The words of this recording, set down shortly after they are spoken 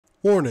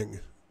Warning: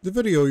 the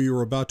video you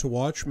are about to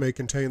watch may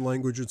contain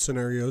language and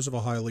scenarios of a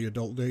highly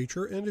adult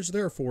nature and is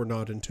therefore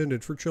not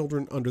intended for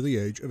children under the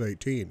age of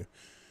 18.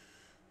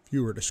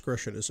 Viewer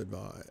discretion is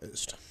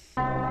advised.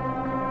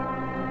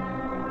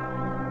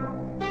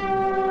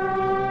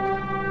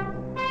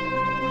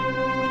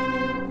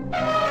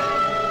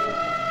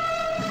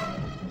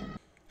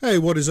 Hey,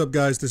 what is up,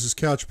 guys? This is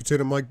Couch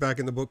Potato Mike back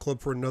in the book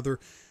club for another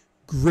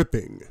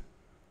gripping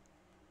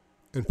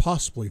and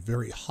possibly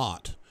very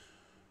hot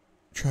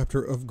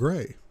chapter of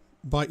Grey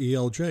by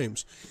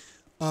eljames.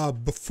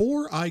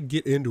 Before I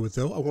get into it,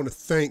 though, I want to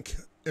thank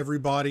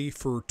everybody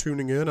for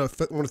tuning in. I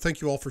want to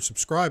thank you all for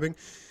subscribing.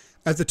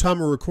 At the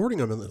time of recording,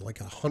 I'm at like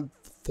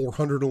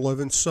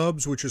 411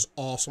 subs, which is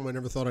awesome. I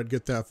never thought I'd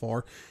get that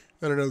far.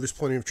 And I know there's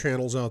plenty of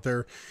channels out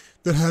there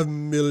that have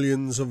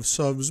millions of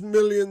subs,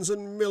 millions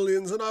and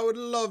millions, and I would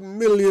love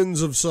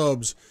millions of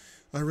subs.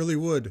 I really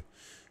would.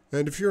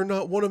 And if you're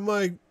not one of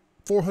my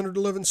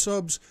 411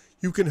 subs,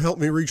 you can help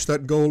me reach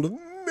that goal of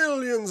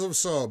millions of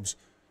subs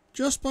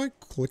just by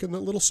clicking that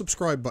little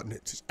subscribe button.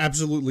 It's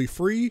absolutely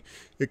free.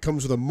 It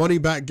comes with a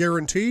money-back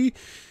guarantee,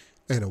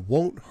 and it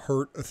won't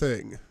hurt a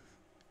thing.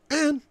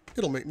 And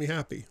it'll make me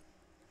happy.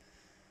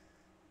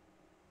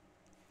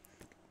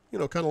 You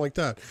know, kind of like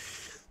that.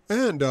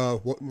 And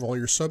while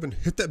you're subbing,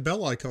 hit that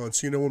bell icon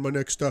so you know when my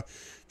next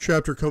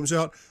chapter comes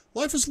out.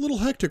 Life is a little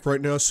hectic right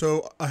now,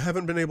 so I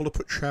haven't been able to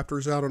put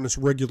chapters out on as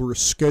regular a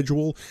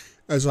schedule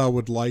as I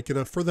would like.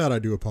 And for that, I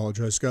do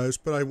apologize, guys.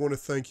 But I want to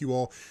thank you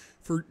all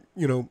for,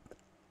 you know,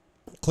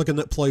 clicking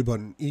that play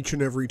button each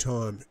and every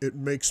time. It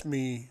makes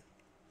me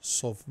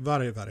so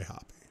very, very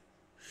happy.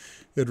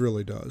 It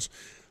really does.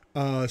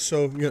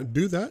 So, yeah,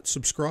 do that.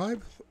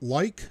 Subscribe.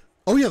 Like.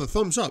 Oh, yeah, the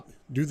thumbs up.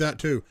 Do that,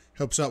 too.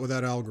 Helps out with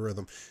that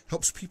algorithm.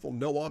 Helps people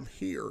know I'm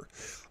here.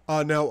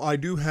 Now, I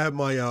do have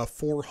my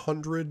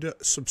 400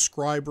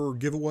 subscriber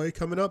giveaway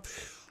coming up.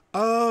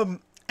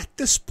 At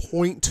this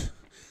point,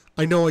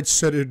 I know I'd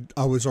said it,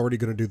 I was already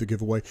going to do the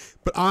giveaway,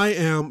 but I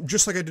am,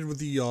 just like I did with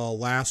the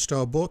last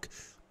book,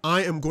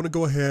 I am going to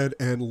go ahead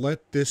and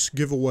let this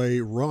giveaway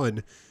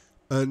run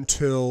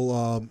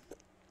until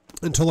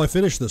I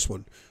finish this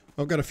one.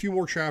 I've got a few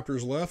more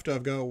chapters left.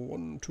 I've got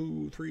 1,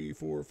 2, 3,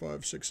 4,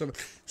 5, 6, 7.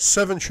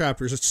 7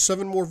 chapters. It's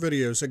 7 more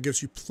videos. That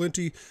gives you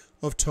plenty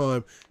of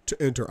time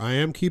to enter. I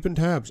am keeping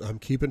tabs. I'm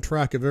keeping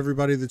track of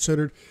everybody that's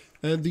entered.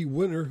 And the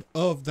winner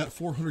of that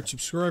 400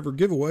 subscriber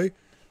giveaway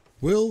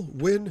will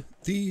win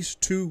these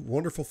 2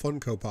 wonderful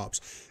Funko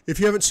Pops. If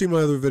you haven't seen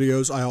my other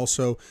videos, I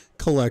also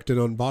collect and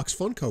unbox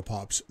Funko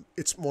Pops.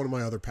 It's one of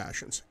my other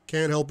passions.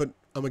 Can't help it.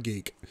 I'm a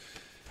geek.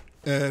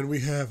 And we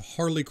have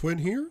Harley Quinn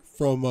here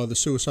from the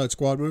Suicide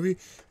Squad movie.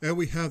 And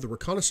we have the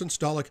Reconnaissance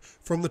Dalek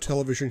from the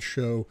television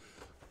show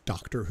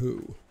Doctor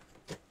Who.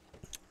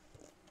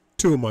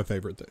 2 of my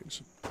favorite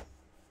things.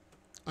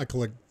 I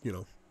collect, you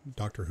know,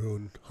 Doctor Who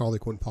and Harley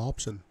Quinn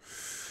Pops, and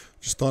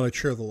just thought I'd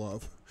share the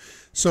love.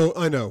 So,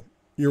 I know,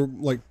 you're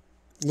like,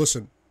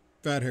 listen,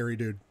 fat hairy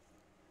dude,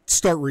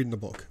 start reading the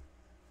book.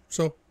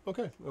 So,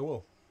 okay, I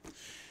will.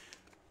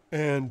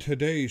 And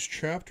today's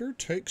chapter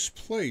takes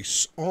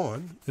place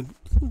on, and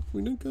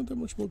we didn't got that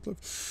much book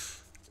left,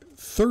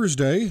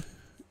 Thursday,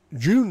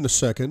 June the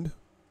 2nd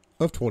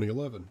of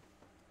 2011.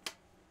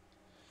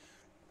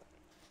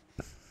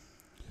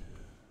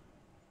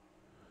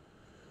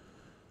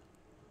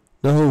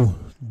 No,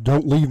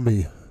 don't leave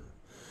me.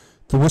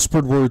 The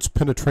whispered words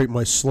penetrate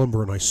my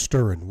slumber and I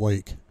stir and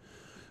wake.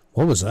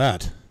 What was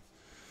that?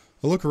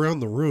 I look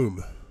around the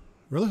room.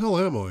 Where the hell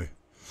am I?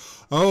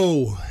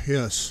 Oh,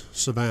 yes,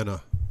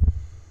 Savannah.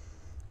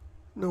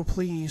 No,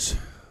 please,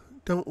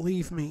 don't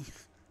leave me.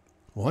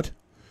 What?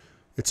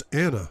 It's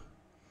Anna.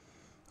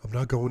 I'm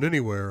not going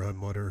anywhere, I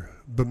mutter.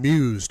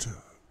 Bemused.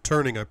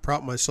 Turning, I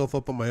prop myself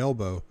up on my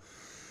elbow.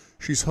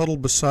 She's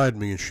huddled beside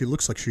me and she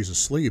looks like she's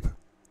asleep.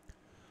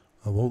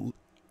 I won't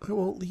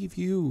leave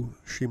you,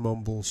 she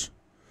mumbles.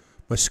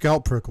 My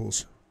scalp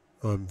prickles.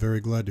 I'm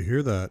very glad to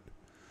hear that.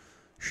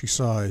 She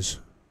sighs.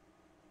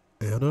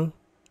 Anna?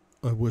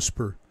 I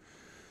whisper.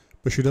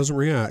 But she doesn't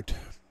react.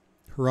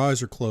 Her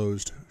eyes are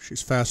closed.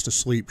 She's fast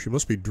asleep. She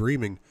must be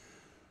dreaming.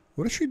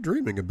 What is she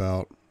dreaming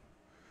about?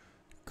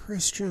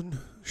 Christian,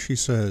 she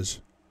says.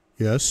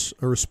 Yes,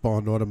 I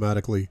respond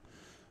automatically.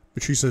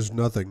 But she says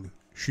nothing.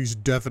 She's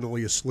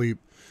definitely asleep.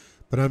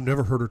 But I've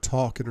never heard her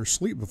talk in her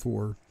sleep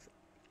before.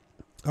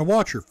 I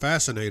watch her,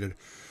 fascinated.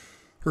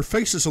 Her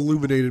face is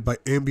illuminated by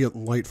ambient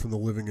light from the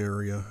living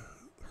area.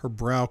 Her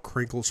brow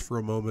crinkles for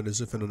a moment as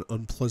if an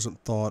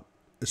unpleasant thought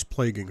is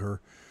plaguing her.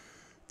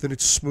 Then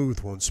it's smooth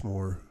once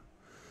more.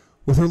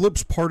 With her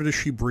lips parted as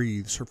she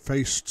breathes, her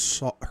face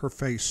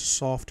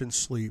soft in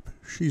sleep,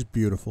 she's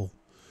beautiful.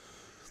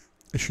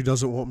 And she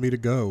doesn't want me to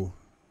go.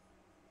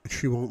 And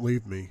she won't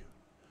leave me.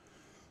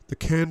 The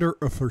candor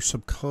of her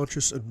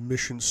subconscious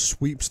admission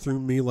sweeps through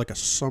me like a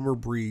summer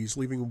breeze,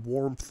 leaving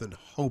warmth and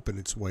hope in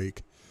its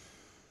wake.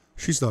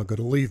 She's not going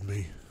to leave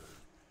me.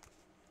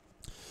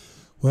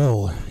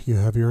 Well, you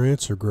have your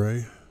answer,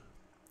 Grey.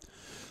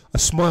 I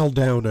smiled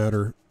down at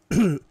her.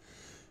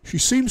 She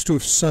seems to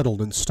have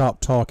settled and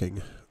stopped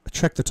talking. A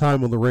Check the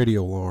time on the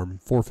radio alarm,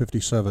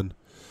 4:57.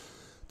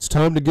 It's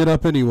time to get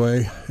up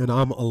anyway, and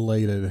I'm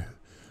elated.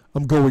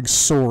 I'm going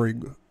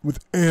soaring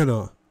with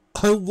Anna.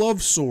 I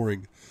love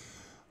soaring.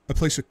 I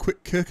place a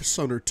quick kiss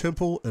on her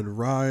temple and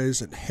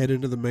rise and head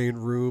into the main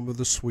room of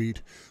the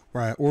suite,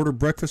 where I order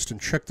breakfast and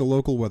check the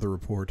local weather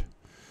report.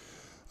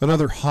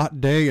 Another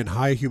hot day and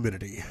high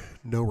humidity.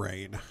 No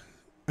rain.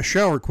 I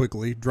shower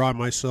quickly, dry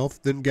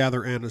myself, then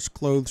gather Anna's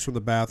clothes from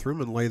the bathroom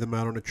and lay them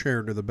out on a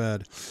chair near the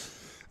bed.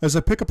 As I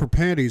pick up her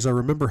panties, I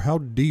remember how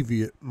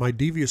my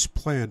devious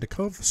plan to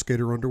confiscate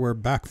her underwear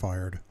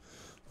backfired.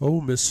 Oh,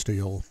 Miss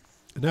Steele.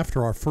 And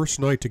after our first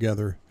night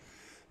together...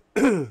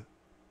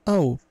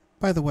 Oh,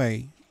 by the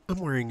way, I'm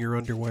wearing your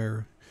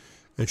underwear.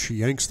 And she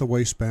yanks the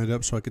waistband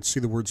up so I could see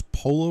the words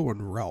Polo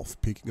and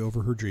Ralph peeking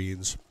over her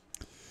jeans.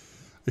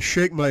 I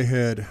shake my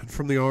head, and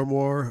from the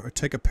armoire, I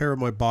take a pair of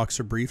my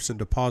boxer briefs and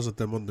deposit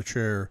them on the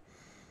chair.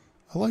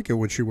 I like it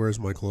when she wears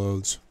my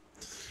clothes.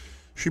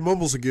 She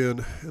mumbles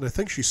again, and I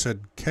think she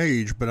said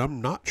cage, but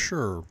I'm not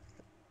sure.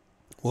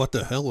 What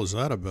the hell is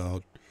that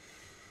about?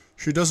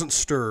 She doesn't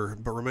stir,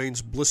 but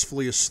remains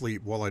blissfully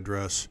asleep while I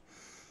dress.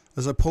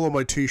 As I pull on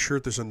my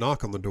t-shirt, there's a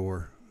knock on the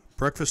door.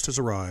 Breakfast has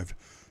arrived.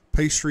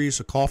 Pastries,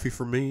 a coffee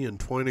for me, and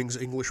Twining's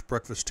English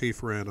breakfast tea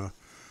for Anna.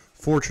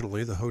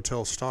 Fortunately, the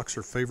hotel stocks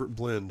her favorite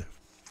blend.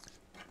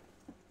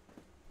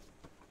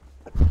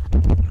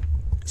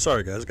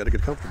 Sorry, guys, gotta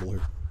get comfortable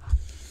here.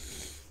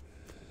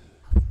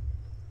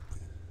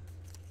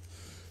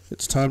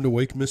 It's time to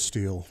wake Miss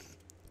Steele.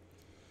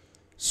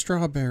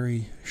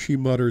 Strawberry, she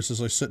mutters as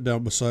I sit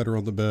down beside her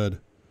on the bed.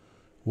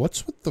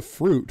 What's with the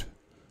fruit?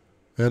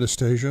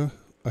 Anastasia,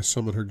 I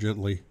summon her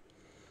gently.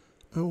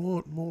 I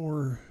want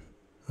more.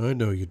 I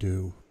know you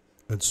do.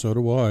 And so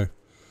do I.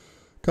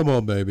 Come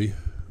on, baby.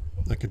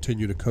 I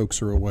continue to coax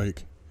her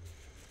awake.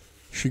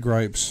 She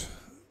gripes.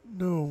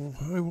 No,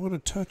 I want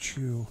to touch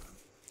you.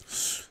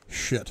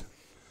 Shit.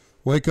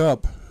 Wake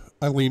up.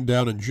 I lean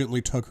down and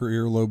gently tug her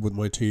earlobe with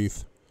my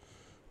teeth.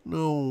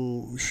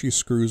 No, she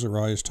screws her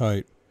eyes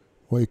tight.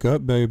 Wake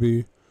up,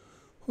 baby.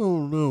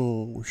 Oh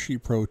no, she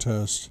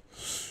protests.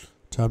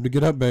 Time to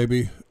get up,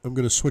 baby. I'm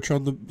going to switch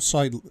on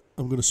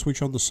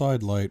the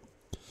side light.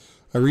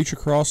 I reach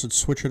across and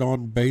switch it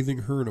on,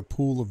 bathing her in a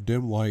pool of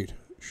dim light.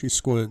 She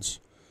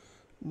squints.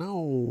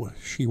 No,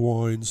 she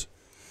whines.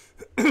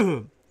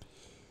 Her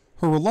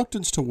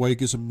reluctance to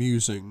wake is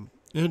amusing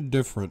and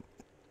different.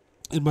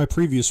 In my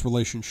previous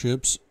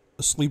relationships,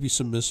 a sleepy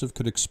submissive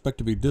could expect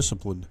to be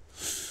disciplined.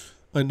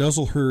 I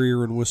nuzzle her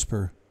ear and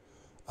whisper,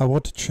 I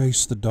want to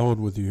chase the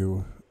dawn with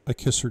you. I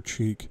kiss her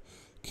cheek,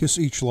 kiss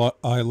each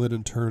eyelid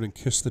in turn, and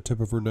kiss the tip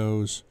of her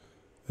nose,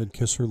 and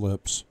kiss her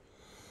lips.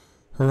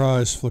 Her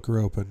eyes flicker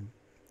open.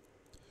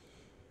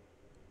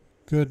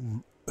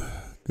 Good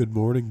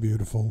morning,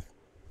 beautiful.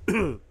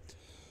 And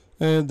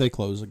they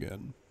close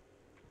again.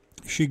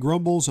 She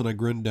grumbles, and I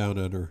grin down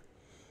at her.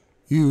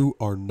 You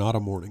are not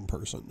a morning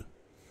person.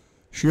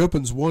 She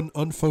opens one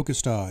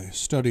unfocused eye,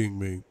 studying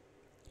me.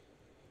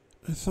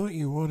 I thought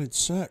you wanted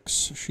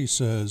sex, she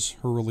says,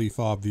 her relief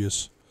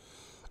obvious.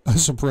 I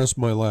suppress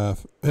my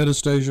laugh.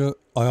 Anastasia,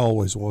 I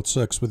always want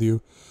sex with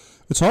you.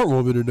 It's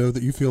heartwarming to know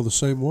that you feel the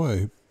same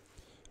way.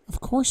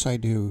 Of course I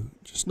do,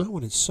 just not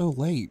when it's so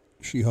late.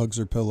 She hugs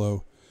her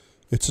pillow.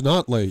 It's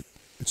not late.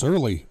 It's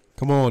early.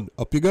 Come on,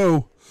 up you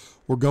go.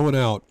 We're going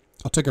out.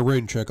 I'll take a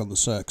rain check on the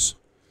sex.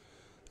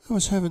 I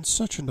was having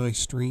such a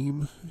nice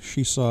dream,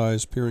 she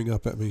sighs, peering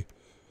up at me.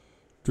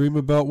 Dream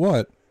about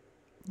what?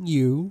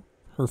 You.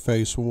 Her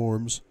face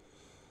warms.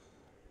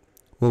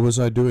 What was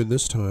I doing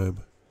this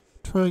time?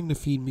 Trying to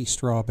feed me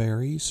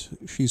strawberries,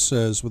 she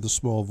says with a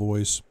small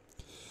voice.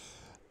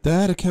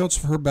 That accounts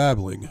for her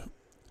babbling.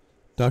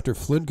 Dr.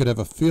 Flynn could have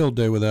a field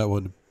day with that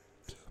one.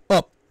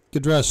 Up!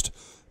 Get dressed.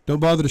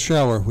 Don't bother to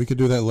shower. We can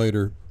do that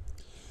later.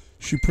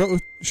 She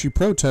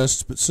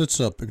protests but sits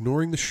up,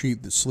 ignoring the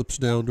sheet that slips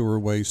down to her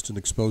waist and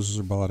exposes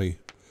her body.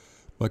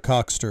 My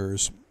cock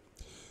stirs.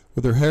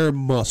 With her hair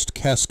mussed,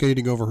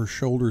 cascading over her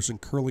shoulders and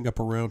curling up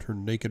around her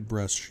naked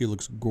breasts, she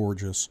looks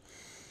gorgeous.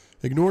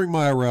 Ignoring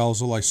my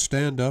arousal, I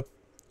stand up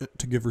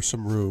to give her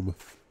some room.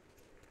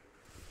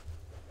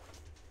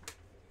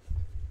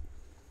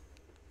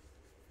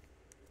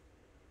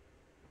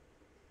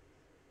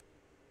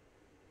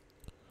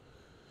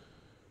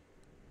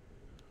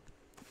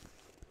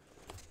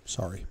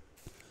 Sorry.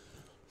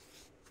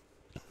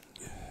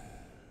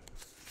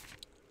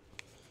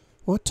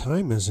 What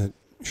time is it?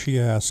 She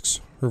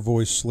asks, her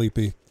voice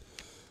sleepy.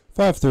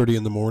 5:30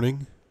 in the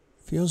morning.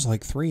 Feels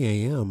like 3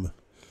 a.m.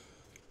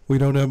 We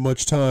don't have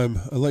much time.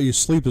 I'll let you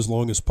sleep as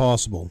long as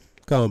possible.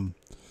 Come.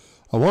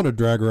 I want to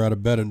drag her out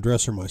of bed and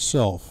dress her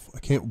myself. I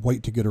can't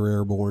wait to get her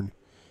airborne.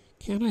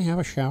 Can't I have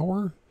a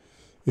shower?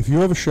 If you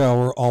have a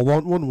shower, I'll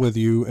want one with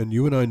you, and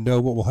you and I know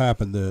what will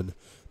happen then.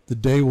 The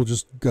day will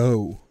just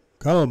go.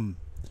 Come.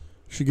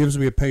 She gives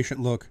me a patient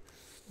look.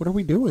 What are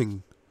we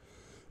doing?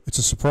 It's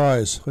a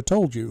surprise. I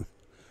told you.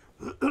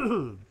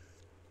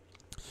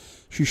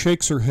 She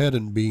shakes her head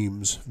and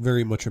beams,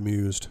 very much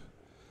amused.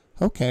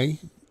 Okay.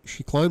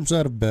 She climbs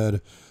out of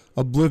bed.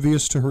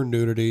 oblivious to her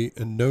nudity,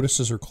 and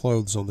notices her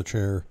clothes on the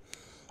chair.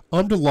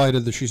 I'm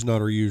delighted that she's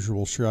not her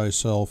usual shy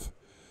self.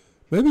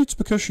 Maybe it's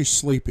because she's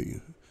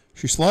sleepy.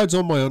 She slides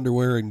on my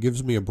underwear and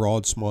gives me a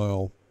broad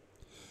smile.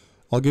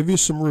 I'll give you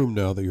some room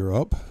now that you're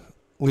up.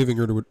 Leaving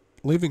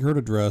her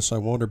to dress, I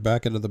wander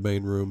back into the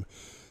main room,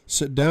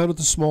 sit down at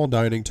the small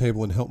dining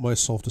table, and help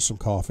myself to some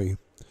coffee.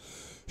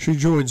 She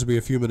joins me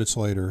a few minutes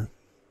later.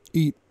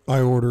 Eat,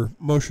 I order,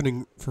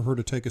 motioning for her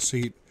to take a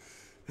seat.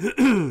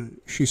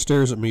 She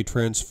stares at me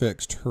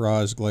transfixed, her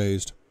eyes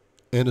glazed.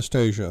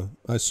 Anastasia,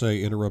 I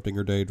say, interrupting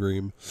her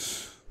daydream.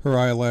 Her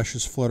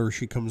eyelashes flutter as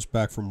she comes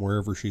back from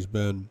wherever she's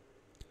been.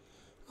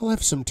 I'll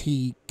have some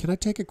tea. Can I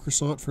take a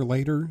croissant for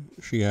later?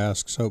 She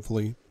asks,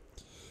 hopefully.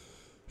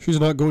 She's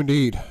not going to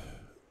eat.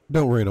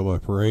 Don't rain on my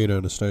parade,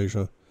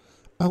 Anastasia.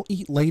 I'll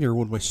eat later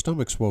when my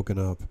stomach's woken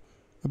up.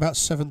 About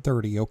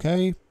 7:30,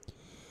 okay?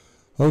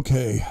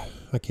 Okay.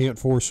 I can't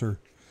force her.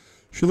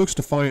 She looks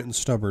defiant and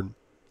stubborn.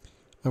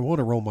 I want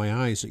to roll my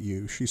eyes at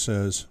you, she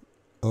says.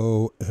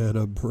 Oh,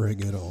 Anna, bring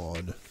it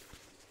on.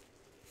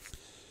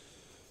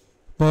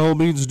 By all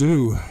means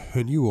do,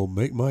 and you will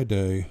make my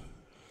day.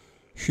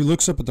 She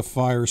looks up at the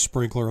fire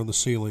sprinkler on the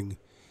ceiling.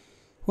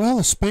 Well,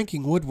 a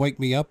spanking would wake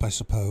me up, I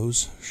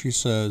suppose, she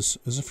says,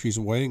 as if she's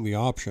weighing the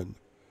option.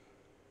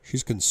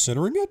 She's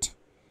considering it?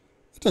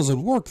 It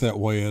doesn't work that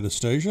way,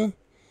 Anastasia.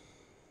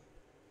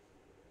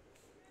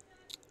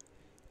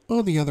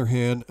 On the other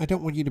hand, I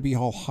don't want you to be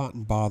all hot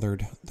and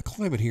bothered. The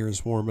climate here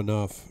is warm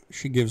enough.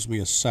 She gives me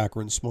a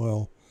saccharine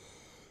smile.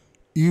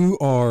 You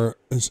are,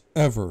 as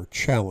ever,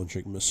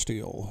 challenging, Miss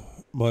Steele.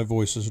 My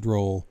voice is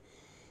droll.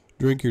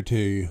 Drink your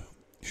tea.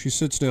 She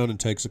sits down and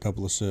takes a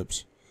couple of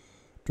sips.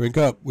 Drink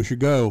up. We should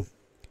go.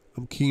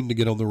 I'm keen to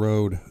get on the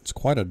road. It's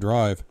quite a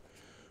drive.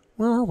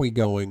 Where are we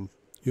going?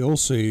 You'll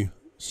see.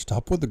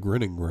 Stop with the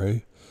grinning,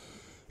 Gray.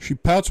 She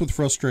pouts with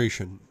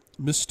frustration.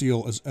 Miss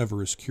Steele, as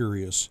ever, is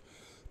curious.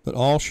 But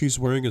all she's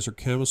wearing is her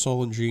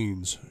camisole and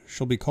jeans.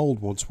 She'll be cold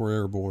once we're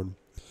airborne.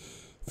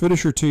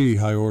 Finish your tea,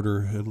 I order,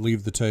 and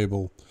leave the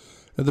table.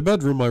 In the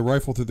bedroom, I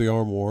rifle through the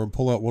armoire and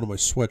pull out one of my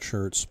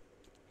sweatshirts.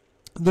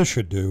 This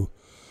should do.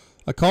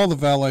 I call the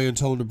valet and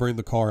tell him to bring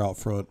the car out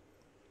front.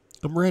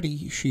 I'm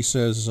ready, she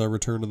says as I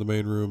return to the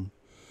main room.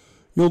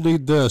 You'll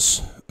need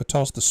this. I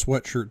toss the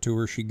sweatshirt to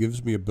her. She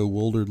gives me a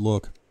bewildered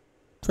look.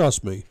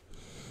 Trust me.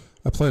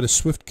 I plant a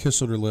swift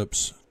kiss on her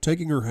lips.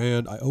 Taking her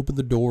hand, I open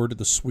the door to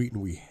the suite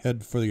and we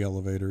head for the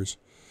elevators.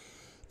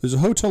 There's a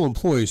hotel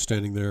employee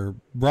standing there,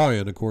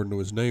 Brian, according to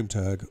his name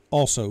tag,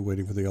 also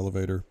waiting for the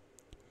elevator.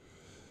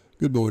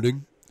 Good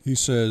morning, he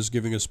says,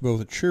 giving us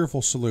both a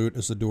cheerful salute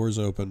as the doors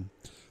open.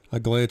 I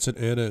glance at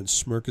Anna and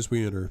smirk as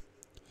we enter.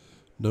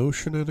 No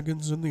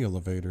shenanigans in the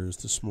elevators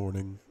this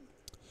morning.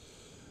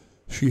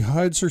 She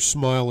hides her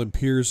smile and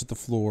peers at the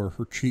floor,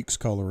 her cheeks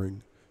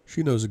coloring.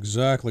 She knows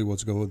exactly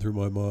what's going through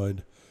my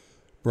mind.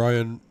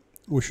 Brian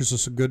wishes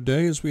us a good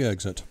day as we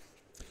exit.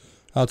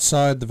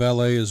 Outside, the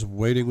valet is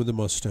waiting with the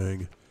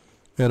Mustang.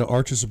 Anna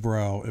arches a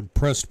brow,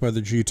 impressed by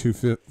the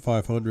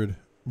GT500.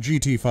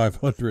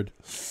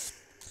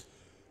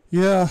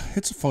 Yeah,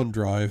 it's a fun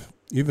drive,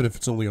 even if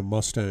it's only a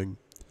Mustang.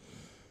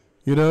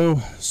 You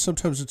know,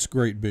 sometimes it's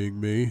great being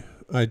me.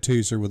 I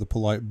tease her with a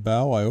polite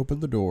bow. I open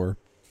the door.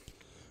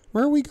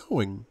 Where are we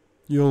going?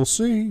 You'll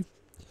see.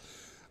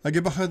 I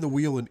get behind the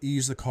wheel and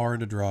ease the car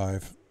into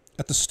drive.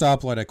 At the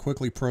stoplight, I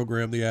quickly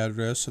program the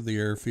address of the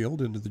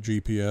airfield into the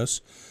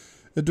GPS.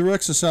 It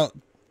directs us out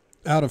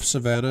of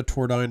Savannah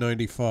toward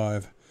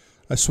I-95.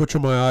 I switch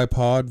on my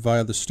iPod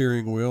via the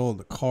steering wheel, and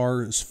the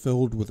car is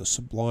filled with a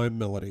sublime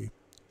melody.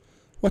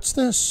 What's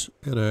this?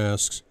 Anna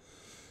asks.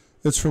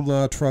 It's from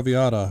La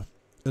Traviata,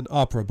 an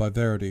opera by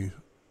Verdi.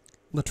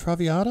 La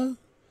Traviata?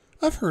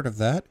 I've heard of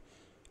that.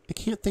 I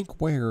can't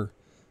think where.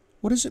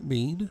 What does it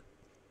mean?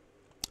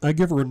 I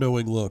give her a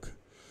knowing look.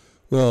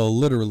 Well,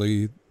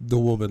 literally, the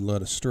woman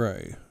led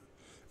astray.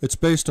 It's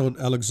based on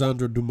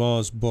Alexandre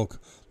Dumas' book,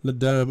 Les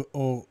Dames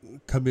aux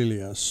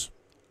Camélias.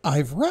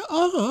 I've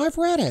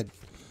read it.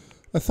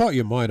 I thought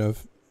you might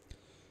have.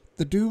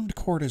 The doomed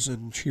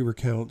courtesan, she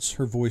recounts,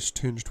 her voice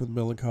tinged with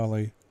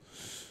melancholy.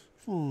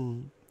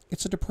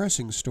 It's a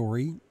depressing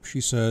story, she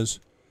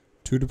says.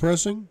 Too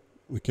depressing?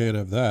 We can't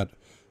have that.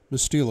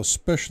 Miss Steele,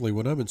 especially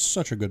when I'm in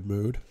such a good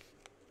mood.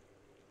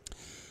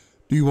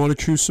 Do you want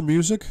to choose some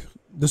music?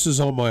 This is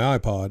on my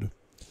iPod.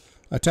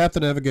 I tap the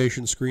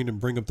navigation screen and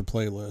bring up the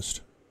playlist.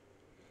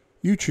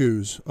 You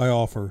choose, I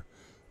offer,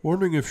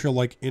 wondering if she'll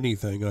like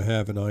anything I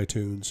have in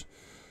iTunes.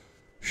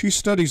 She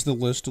studies the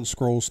list and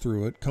scrolls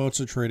through it,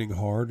 concentrating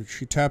hard.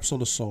 She taps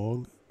on a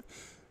song,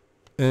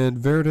 and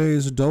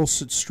Verdi's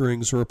dulcet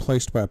strings are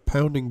replaced by a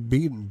pounding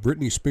beat and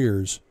Britney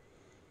Spears.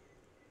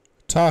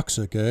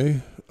 Toxic, eh?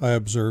 I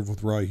observe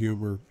with wry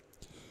humor.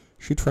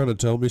 She trying to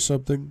tell me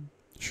something?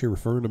 She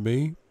referring to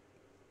me?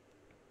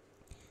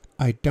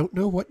 I don't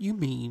know what you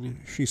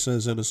mean, she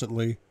says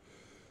innocently.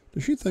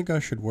 Does she think I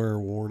should wear a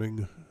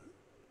warning?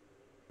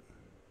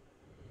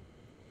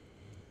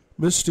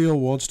 Miss Steele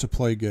wants to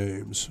play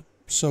games.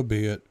 So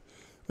be it.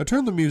 I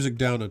turn the music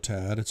down a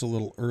tad. It's a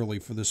little early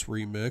for this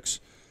remix.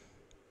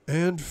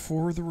 And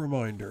for the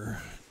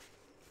reminder.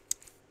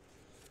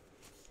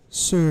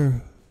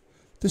 Sir,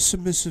 this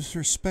submissive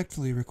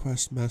respectfully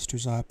requests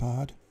Master's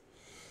iPod.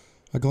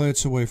 I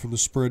glance away from the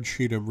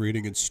spreadsheet I'm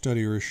reading and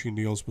study her as she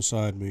kneels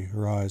beside me,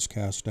 her eyes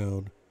cast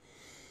down.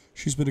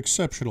 She's been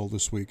exceptional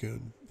this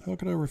weekend. How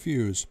can I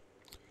refuse?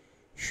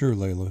 Sure,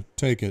 Layla.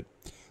 Take it.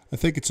 I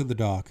think it's in the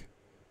dock.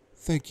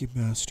 Thank you,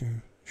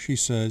 Master, she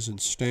says, and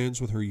stands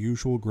with her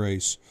usual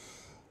grace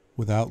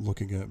without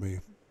looking at me.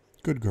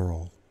 Good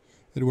girl.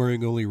 And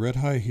wearing only red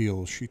high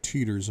heels, she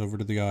teeters over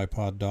to the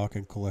iPod dock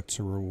and collects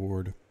her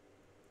reward.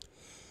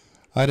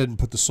 I didn't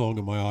put the song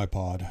on my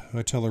iPod,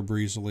 I tell her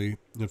breezily,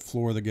 and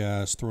floor the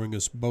gas, throwing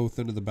us both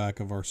into the back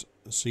of our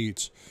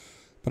seats.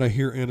 But I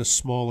hear Anna's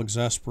small,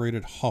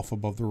 exasperated huff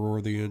above the roar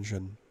of the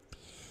engine.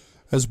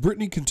 As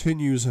Brittany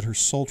continues at her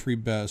sultry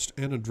best,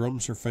 Anna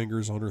drums her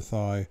fingers on her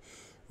thigh,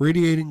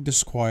 radiating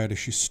disquiet as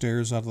she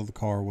stares out of the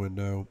car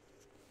window.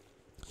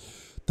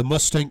 The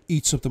Mustang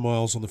eats up the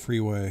miles on the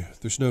freeway.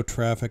 There's no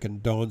traffic,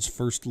 and Dawn's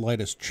first light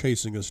is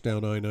chasing us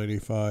down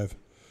I-95.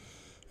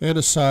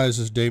 Anna sighs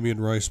as Damien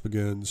Rice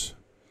begins.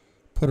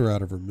 Put her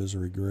out of her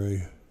misery,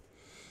 Gray.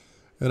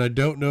 And I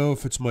don't know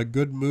if it's my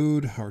good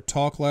mood, our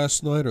talk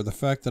last night, or the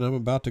fact that I'm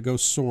about to go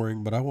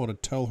soaring, but I want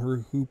to tell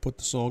her who put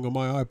the song on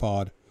my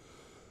iPod.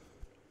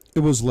 It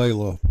was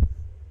Layla.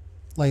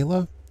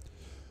 Layla?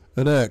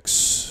 An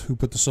ex who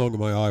put the song on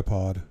my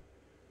iPod.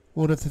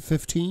 One of the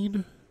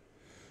 15?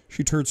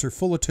 She turns her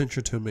full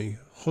attention to me,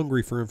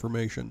 hungry for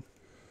information.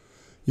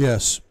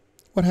 Yes.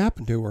 What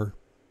happened to her?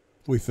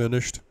 We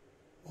finished.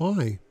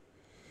 Why?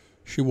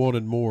 She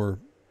wanted more.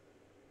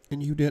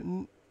 And you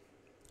didn't?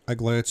 I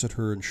glance at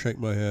her and shake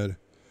my head.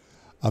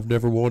 I've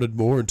never wanted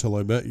more until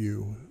I met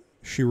you.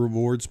 She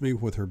rewards me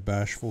with her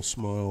bashful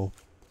smile.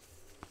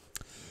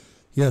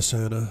 Yes,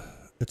 Anna.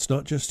 It's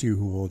not just you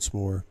who wants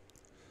more.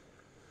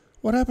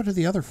 What happened to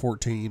the other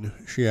 14?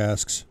 She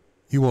asks.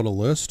 You want a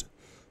list?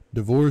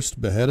 Divorced,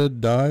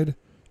 beheaded, died?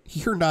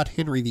 You're not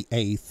Henry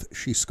VIII,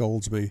 she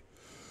scolds me.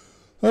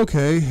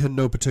 Okay, in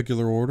no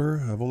particular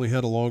order. I've only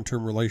had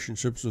long-term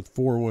relationships with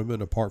 4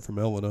 women apart from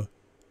Elena.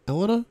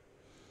 Elena?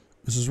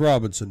 Mrs.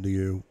 Robinson to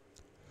you.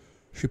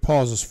 She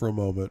pauses for a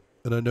moment,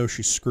 and I know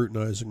she's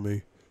scrutinizing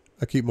me.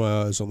 I keep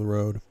my eyes on the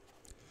road.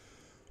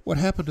 What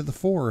happened to the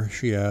 4?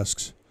 She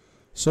asks.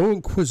 So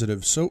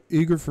inquisitive, so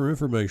eager for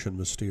information,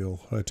 Miss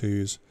Steele, I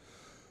tease.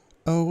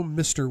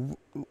 Mr.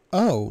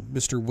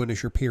 When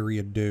is your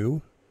period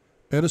due?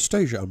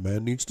 Anastasia, a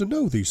man needs to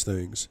know these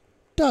things.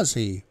 Does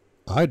he?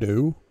 I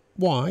do.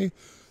 Why?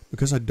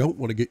 Because I don't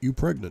want to get you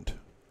pregnant.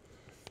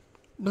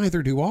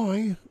 Neither do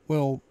I.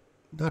 Well,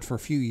 not for a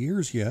few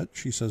years yet,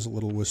 she says a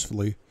little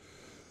wistfully.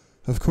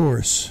 Of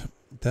course.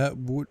 That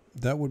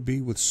would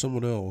be with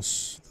someone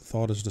else. The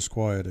thought is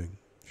disquieting.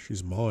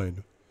 She's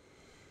mine.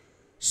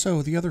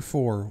 So, the other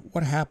 4,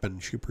 what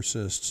happened? She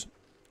persists.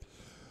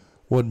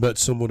 One met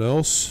someone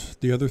else.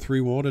 The other 3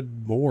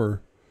 wanted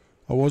more.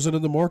 I wasn't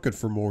in the market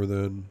for more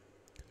then.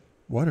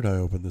 Why did I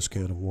open this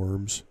can of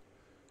worms?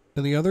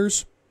 And the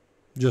others?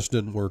 Just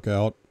didn't work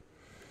out.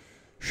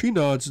 She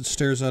nods and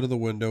stares out of the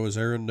window as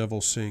Aaron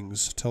Neville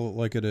sings, Tell It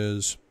Like It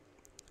Is.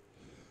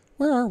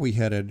 Where are we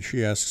headed?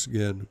 She asks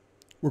again.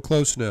 We're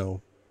close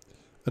now.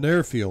 An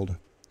airfield.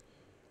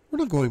 We're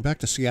not going back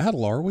to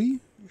Seattle, are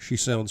we? She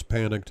sounds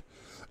panicked.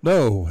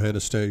 No,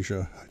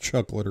 Anastasia. I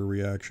chuckle at her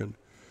reaction.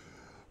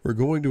 We're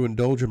going to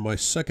indulge in my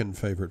second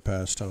favorite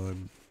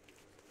pastime.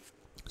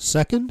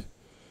 Second?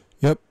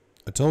 Yep,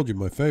 I told you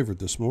my favorite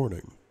this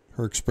morning.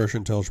 Her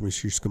expression tells me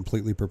she's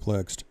completely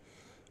perplexed.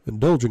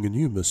 Indulging in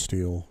you, Miss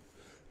Steele.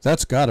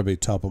 That's got to be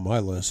top of my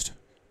list.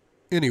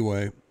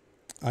 Anyway,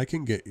 I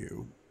can get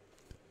you.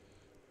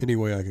 Any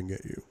I can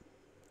get you.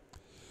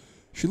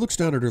 She looks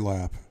down at her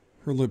lap,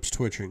 her lips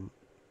twitching.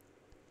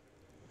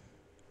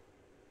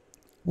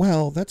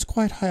 Well, that's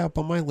quite high up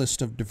on my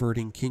list of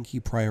diverting kinky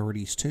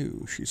priorities,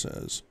 too, she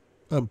says.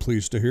 I'm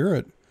pleased to hear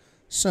it.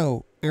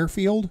 So,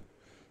 airfield?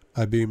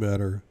 I beam at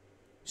her.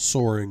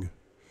 Soaring.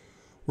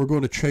 We're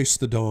going to chase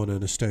the dawn,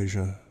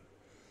 Anastasia.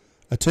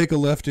 I take a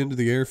left into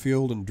the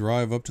airfield and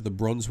drive up to the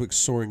Brunswick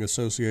Soaring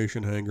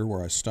Association hangar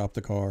where I stop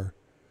the car.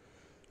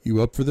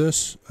 You up for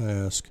this? I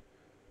ask.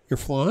 You're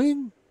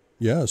flying?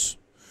 Yes.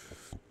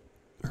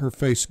 Her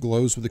face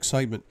glows with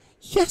excitement.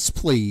 Yes,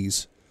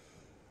 please.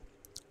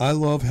 I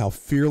love how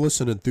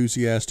fearless and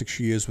enthusiastic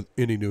she is with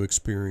any new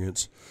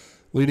experience.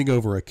 Leaning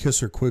over, I kiss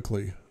her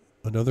quickly.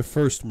 Another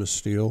first, Miss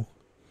Steele.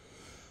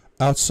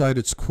 Outside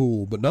it's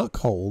cool, but not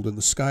cold, and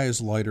the sky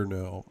is lighter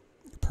now,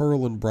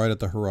 pearl and bright at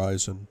the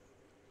horizon.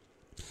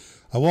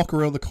 I walk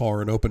around the car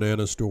and open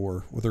Anna's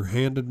door. With her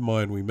hand in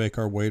mine, we make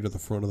our way to the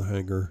front of the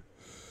hangar.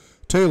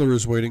 Taylor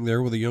is waiting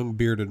there with a young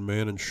bearded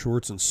man in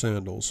shorts and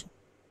sandals.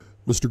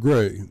 Mr.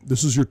 Gray,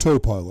 this is your tow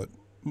pilot,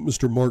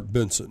 Mr. Mark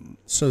Benson,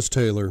 says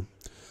Taylor.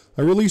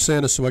 I release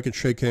Anna so I can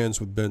shake hands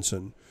with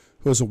Benson,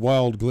 who has a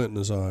wild glint in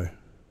his eye.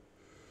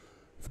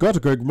 I've got a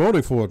great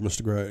morning for it,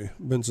 Mr. Gray,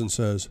 Benson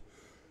says.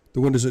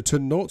 The wind is at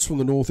 10 knots from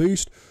the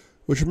northeast,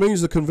 which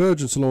means the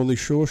convergence along these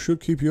shores should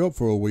keep you up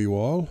for a wee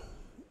while.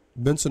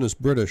 Benson is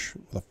British,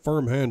 with a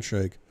firm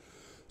handshake.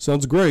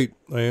 Sounds great,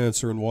 I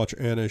answer and watch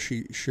Anna as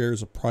she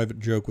shares a private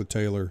joke with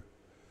Taylor.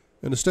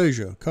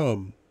 Anastasia,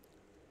 come.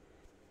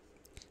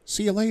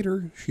 See you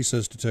later, she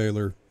says to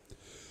Taylor.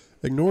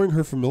 Ignoring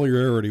her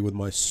familiarity with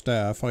my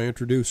staff, I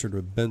introduce her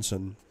to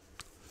Benson.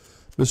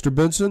 Mr.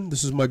 Benson,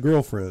 this is my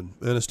girlfriend,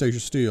 Anastasia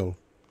Steele.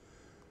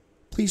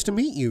 Pleased to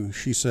meet you,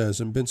 she says,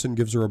 and Benson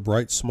gives her a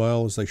bright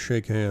smile as they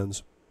shake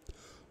hands.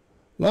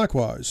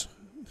 Likewise,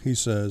 he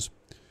says.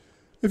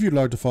 If you'd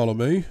like to follow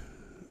me,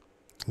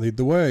 lead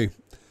the way.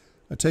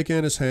 I take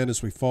Anna's hand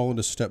as we fall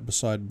into step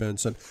beside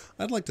Benson.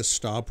 I'd like to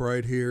stop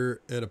right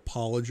here and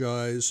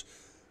apologize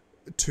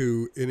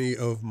to any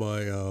of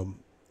my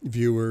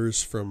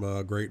viewers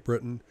from Great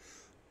Britain.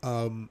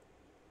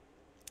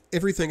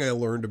 Everything I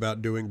learned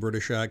about doing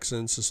British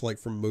accents is like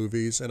from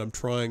movies, and I'm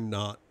trying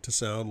not to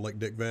sound like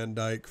Dick Van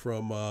Dyke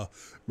from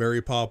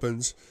Mary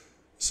Poppins.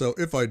 So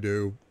if I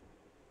do,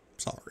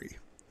 sorry.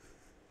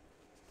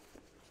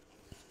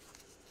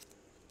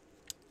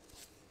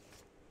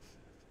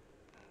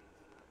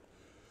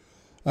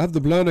 I have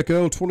the Blanik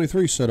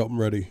L23 set up and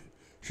ready.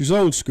 She's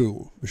old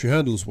school, but she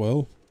handles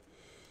well.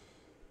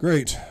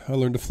 Great, I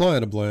learned to fly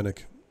in a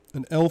Blanik.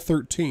 An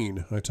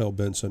L13, I tell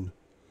Benson.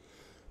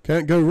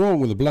 Can't go wrong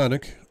with a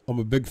Blanik. I'm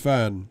a big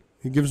fan.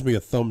 He gives me a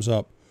thumbs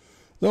up,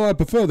 though I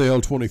prefer the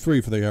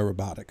L23 for the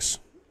aerobatics.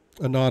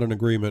 A nod in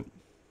agreement.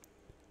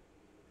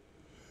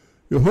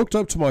 You're hooked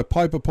up to my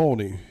Piper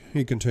pony,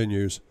 he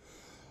continues.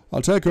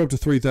 I'll take her up to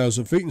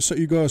 3,000 feet and set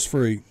you guys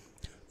free.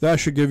 That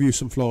should give you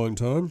some flying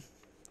time.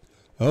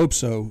 I hope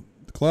so.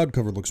 The cloud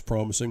cover looks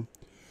promising.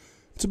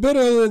 It's a bit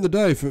early in the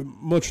day for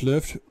much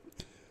lift,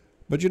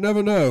 but you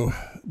never know.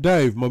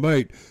 Dave, my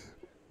mate,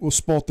 will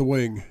spot the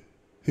wing.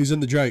 He's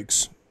in the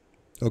Jakes.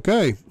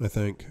 Okay, I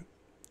think.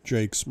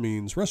 Jakes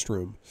means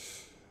restroom.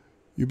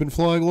 You've been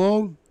flying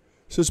long?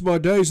 Since my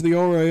days in the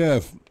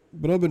RAF,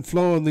 but I've been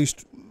flying these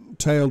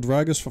tail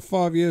draggers for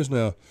 5 years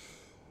now.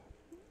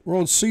 We're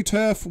on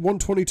CTAF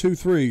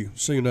 122.3,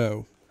 so you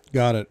know.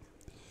 Got it.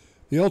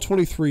 The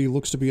L-23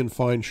 looks to be in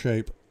fine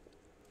shape,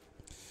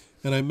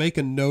 and I make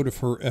a note of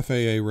her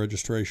FAA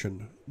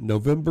registration.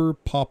 November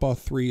Papa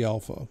 3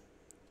 Alpha.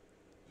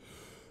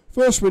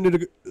 First, we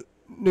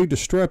need to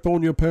strap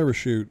on your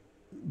parachute.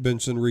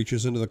 Benson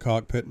reaches into the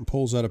cockpit and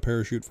pulls out a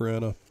parachute for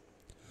Anna.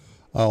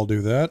 I'll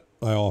do that,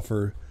 I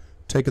offer,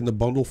 taking the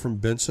bundle from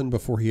Benson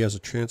before he has a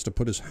chance to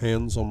put his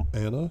hands on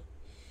Anna.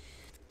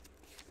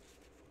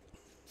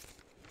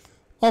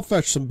 I'll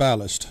fetch some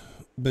ballast,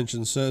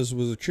 Benson says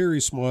with a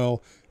cheery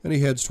smile, and he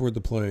heads toward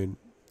the plane.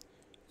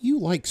 You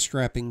like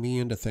strapping me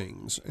into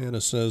things,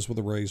 Anna says with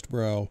a raised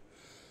brow.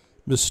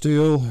 Miss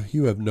Steele,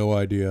 you have no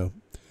idea.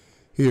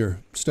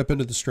 Here, step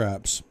into the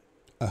straps.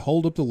 I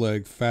hold up the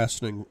leg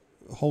fastening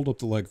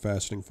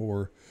for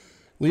her.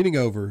 Leaning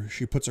over,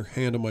 she puts her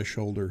hand on my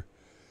shoulder.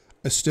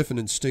 I stiffen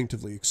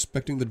instinctively,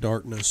 expecting the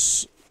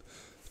darkness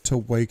to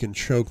wake and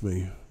choke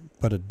me,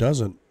 but it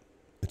doesn't.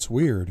 It's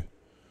weird.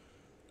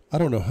 I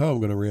don't know how I'm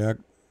going to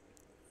react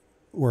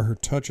where her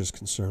touch is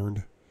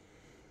concerned.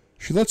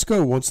 She lets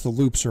go once the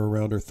loops are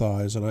around her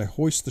thighs, and I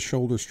hoist the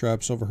shoulder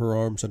straps over her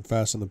arms and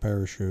fasten the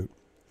parachute.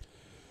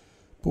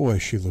 Boy,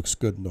 she looks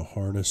good in a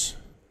harness.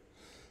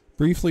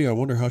 Briefly, I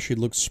wonder how she'd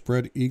look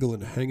spread eagle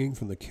and hanging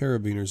from the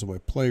carabiners of my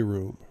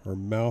playroom, her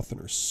mouth and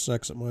her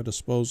sex at my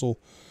disposal.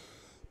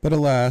 But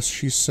alas,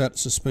 she's set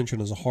suspension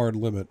as a hard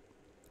limit.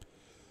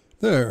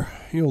 There,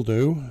 you'll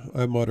do,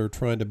 I mutter,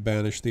 trying to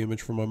banish the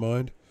image from my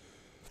mind.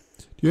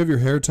 Do you have your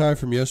hair tie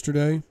from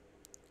yesterday?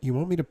 You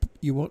want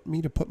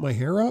me to put my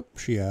hair up?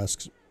 She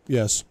asks.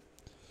 Yes.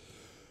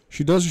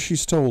 She does as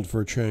she's told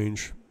for a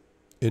change.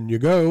 In you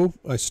go.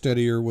 I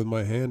steady her with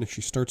my hand and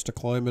she starts to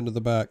climb into the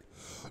back.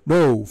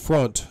 No,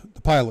 front.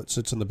 The pilot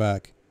sits in the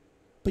back.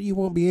 But you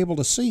won't be able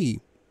to see.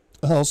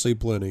 I'll see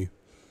plenty.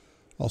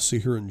 I'll see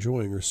her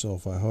enjoying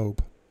herself, I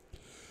hope.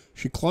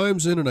 She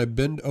climbs in and I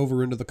bend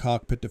over into the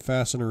cockpit to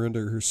fasten her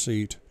into her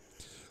seat,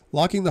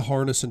 locking the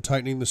harness and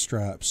tightening the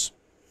straps.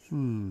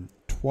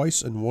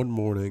 Twice in one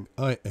morning.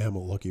 I am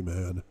a lucky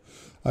man.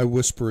 I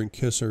whisper and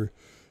kiss her.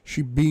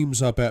 She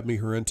beams up at me,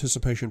 her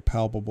anticipation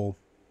palpable.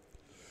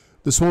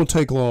 This won't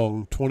take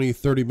long, 20,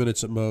 30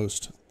 minutes at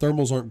most.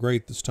 Thermals aren't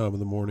great this time of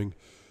the morning,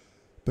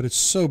 but it's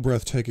so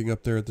breathtaking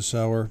up there at this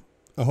hour.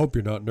 I hope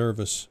you're not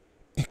nervous.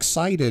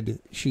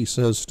 Excited, she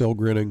says, still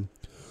grinning.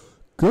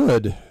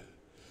 Good.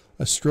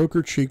 I stroke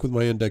her cheek with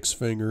my index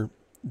finger,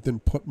 then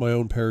put my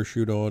own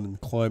parachute on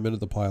and climb into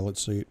the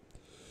pilot's seat.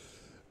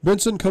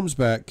 Benson comes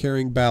back,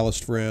 carrying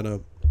ballast for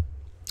Anna,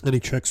 and he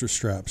checks her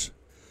straps.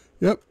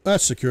 Yep,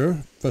 that's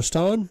secure. First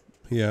time?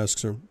 He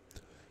asks her.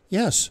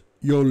 Yes,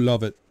 you'll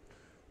love it.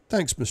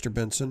 Thanks, Mr.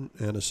 Benson,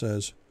 Anna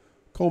says.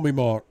 Call me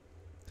Mark.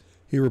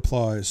 He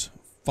replies,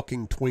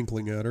 fucking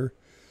twinkling at her.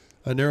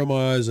 I narrow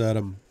my eyes at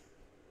him.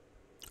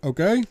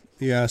 Okay?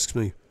 He asks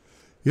me.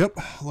 Yep,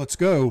 let's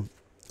go,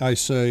 I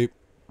say,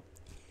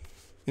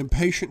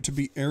 impatient to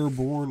be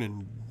airborne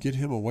and get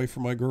him away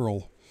from my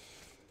girl.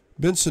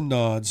 Benson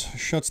nods,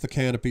 shuts the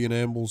canopy, and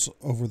ambles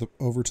over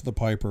to the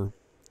Piper.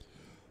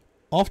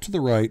 Off to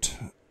the right,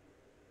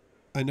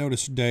 I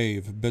notice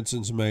Dave,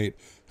 Benson's mate,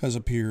 has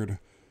appeared,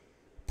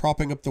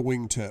 propping up the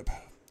wingtip.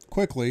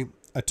 Quickly,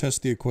 I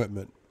test the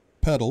equipment.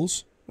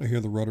 Pedals. I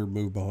hear the rudder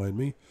move behind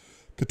me.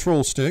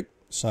 Control stick,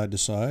 side to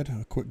side.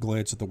 A quick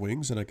glance at the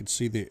wings, and I can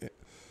see the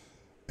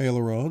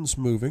ailerons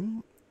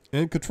moving.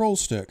 And control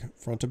stick,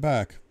 front to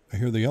back. I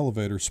hear the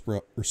elevator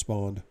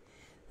respond.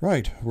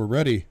 Right, we're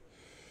ready.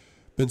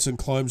 Benson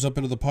climbs up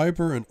into the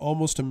Piper, and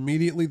almost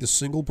immediately the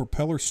single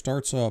propeller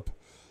starts up,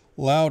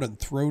 loud and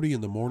throaty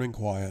in the morning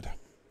quiet.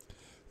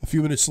 A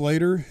few minutes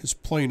later, his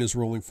plane is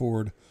rolling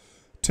forward,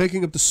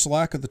 taking up the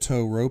slack of the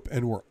tow rope,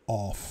 and we're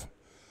off.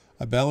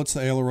 I balance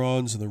the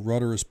ailerons and the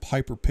rudder as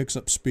Piper picks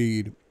up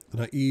speed,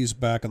 and I ease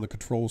back on the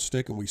control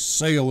stick, and we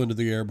sail into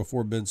the air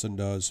before Benson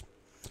does.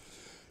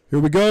 Here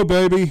we go,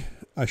 baby,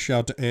 I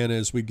shout to Anna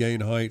as we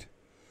gain height.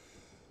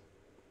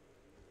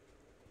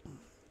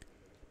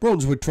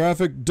 Brunswick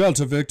traffic,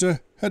 Delta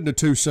Victor, heading to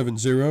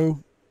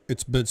 270.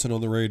 It's Benson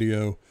on the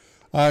radio.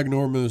 I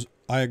ignore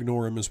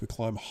him as we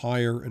climb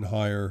higher and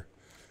higher.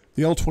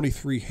 The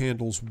L-23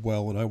 handles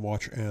well, and I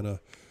watch Anna.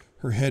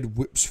 Her head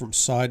whips from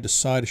side to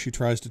side as she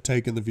tries to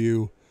take in the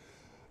view.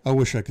 I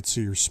wish I could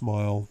see her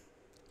smile.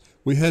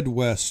 We head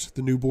west,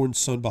 the newborn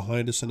sun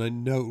behind us, and I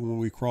note when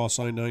we cross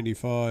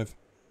I-95.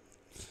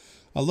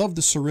 I love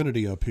the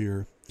serenity up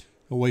here,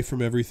 away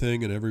from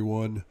everything and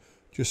everyone,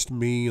 just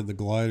me and the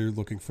glider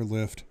looking for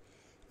lift.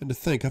 And to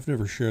think I've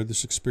never shared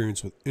this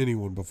experience with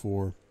anyone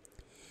before.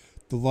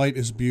 The light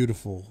is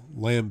beautiful,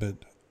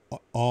 lambent,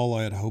 all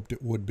I had hoped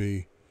it would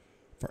be,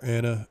 for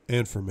Anna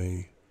and for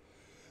me.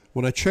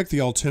 When I check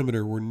the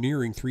altimeter, we're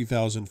nearing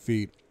 3,000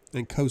 feet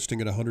and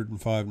coasting at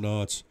 105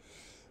 knots.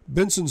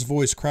 Benson's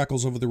voice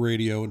crackles over the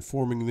radio,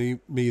 informing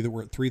me that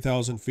we're at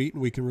 3,000 feet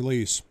and we can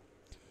release.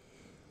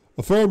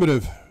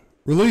 Affirmative.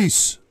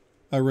 Release,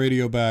 I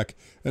radio back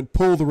and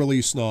pull the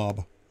release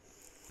knob.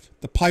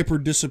 The Piper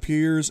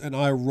disappears and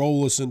I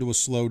roll us into a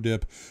slow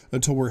dip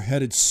until we're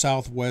headed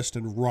southwest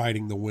and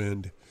riding the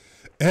wind.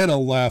 Anna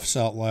laughs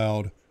out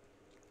loud.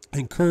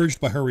 Encouraged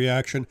by her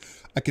reaction,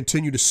 I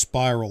continue to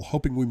spiral,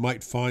 hoping we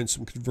might find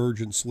some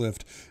convergence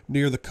lift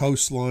near the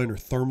coastline or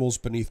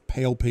thermals beneath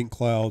pale pink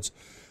clouds.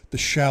 The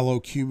shallow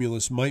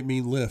cumulus might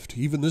mean lift,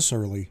 even this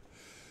early.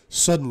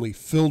 Suddenly,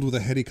 filled with a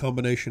heady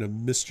combination of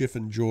mischief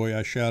and joy,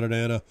 I shout at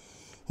Anna,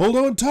 "Hold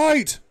on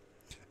tight!"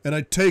 And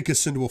I take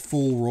us into a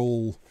full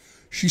roll.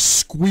 She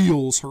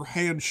squeals, her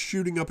hand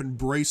shooting up and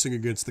bracing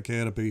against the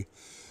canopy.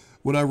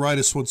 When I ride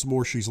us once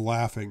more, she's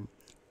laughing.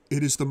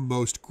 It is the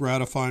most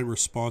gratifying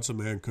response a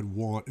man could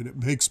want, and it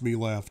makes me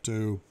laugh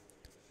too.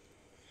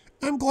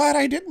 "I'm glad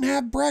I didn't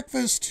have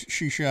breakfast,"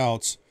 she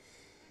shouts.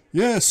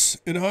 "Yes,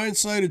 in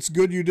hindsight, it's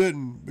good you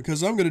didn't,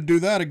 because I'm going to do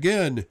that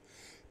again."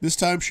 This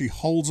time she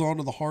holds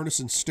onto the harness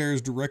and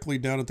stares directly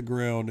down at the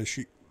ground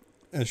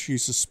as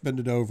she's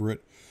suspended over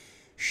it.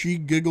 She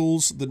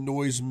giggles, the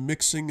noise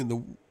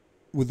mixing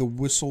with the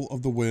whistle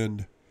of the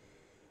wind.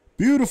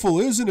 "Beautiful,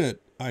 isn't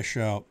it?" I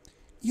shout.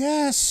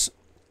 "Yes."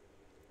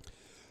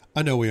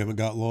 I know we haven't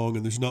got long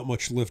and there's not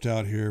much lift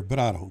out here, but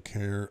I don't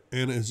care.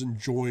 Anna is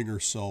enjoying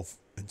herself,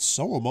 and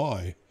so am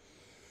I.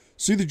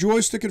 "See the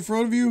joystick in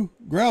front of you?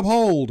 Grab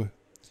hold."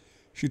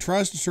 She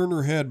tries to turn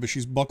her head, but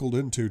she's buckled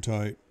in too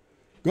tight.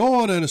 "Go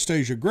on,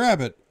 Anastasia, grab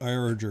it," I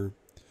urge her.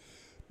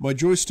 My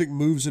joystick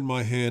moves in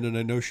my hand, and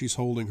I know she's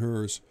holding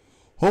hers.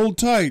 "Hold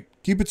tight.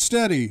 Keep it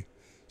steady.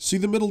 See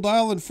the middle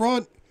dial in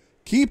front?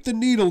 Keep the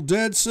needle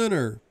dead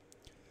center."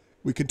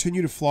 We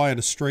continue to fly in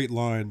a straight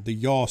line, the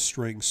yaw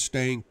string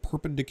staying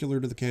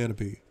perpendicular to the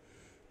canopy.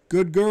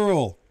 "Good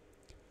girl."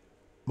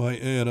 My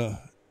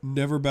Anna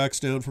never backs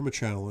down from a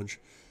challenge,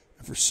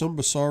 and for some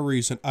bizarre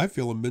reason, I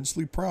feel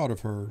immensely proud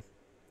of her.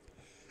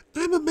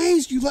 "I'm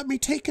amazed you let me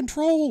take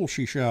control,"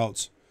 she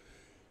shouts.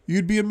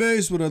 "You'd be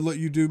amazed what I'd let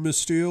you do, Miss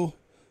Steele.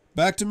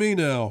 Back to me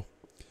now."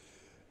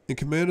 In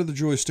command of the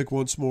joystick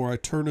once more, I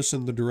turn us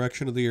in the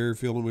direction of the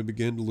airfield and we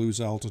begin to lose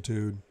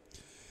altitude.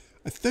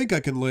 I think I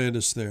can land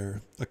us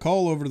there. I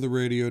call over to the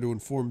radio to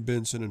inform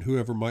Benson and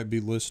whoever might be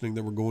listening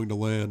that we're going to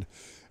land,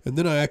 and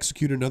then I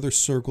execute another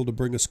circle to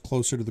bring us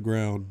closer to the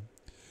ground.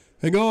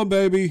 "Hang on,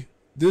 baby.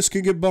 This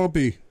can get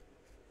bumpy."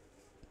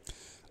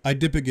 I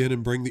dip again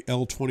and bring the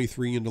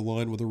L-23 into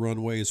line with the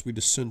runway as we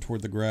descend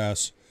toward the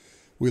grass.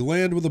 We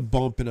land with a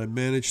bump, and I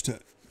manage to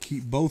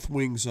keep both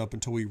wings up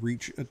until we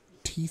reach a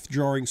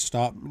teeth-jarring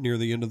stop near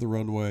the end of the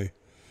runway.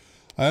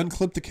 I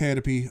unclip the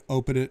canopy,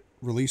 open it,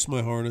 release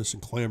my harness,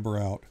 and clamber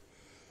out.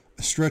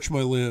 I stretch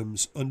my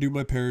limbs, undo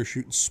my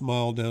parachute, and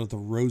smile down at the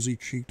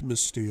rosy-cheeked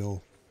Miss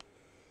Steele.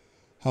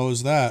 "How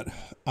is that?"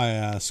 I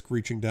ask,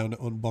 reaching down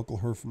to unbuckle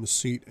her from the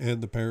seat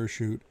and the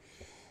parachute.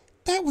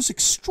 "That was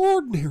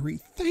extraordinary,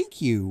 thank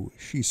you,"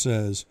 she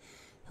says,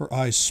 her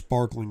eyes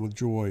sparkling with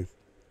joy.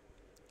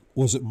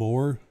 "Was it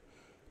more?"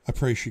 I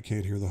pray she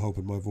can't hear the hope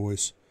in my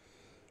voice.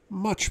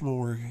 "Much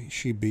more,"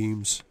 she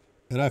beams,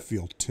 and I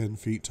feel 10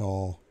 feet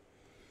tall.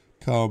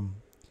 "Come."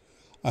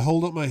 I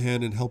hold up my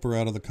hand and help her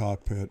out of the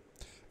cockpit.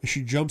 As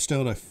she jumps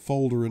down, I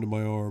fold her into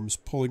my arms,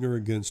 pulling her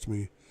against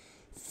me.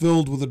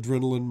 Filled with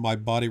adrenaline, my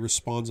body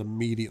responds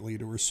immediately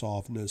to her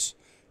softness.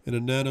 In a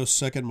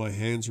nanosecond, my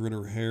hands are in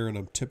her hair and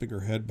I'm tipping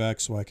her head back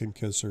so I can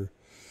kiss her.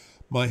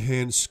 My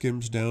hand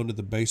skims down to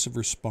the base of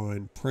her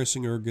spine,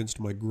 pressing her against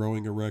my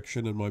growing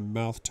erection, and my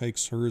mouth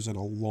takes hers in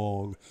a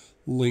long,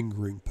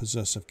 lingering,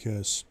 possessive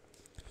kiss.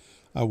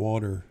 I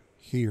want her,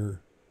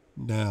 here,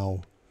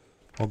 now,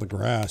 on the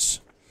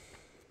grass.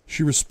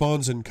 She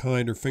responds in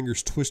kind, her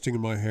fingers twisting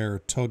in my hair,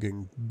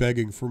 tugging,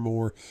 begging for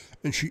more,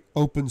 and she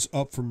opens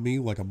up for me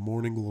like a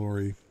morning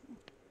glory.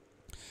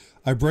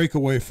 I break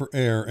away for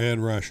air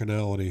and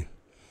rationality.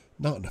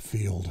 Not in a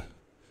field.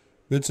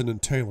 Vincent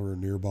and Taylor are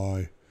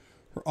nearby.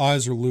 Her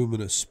eyes are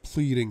luminous,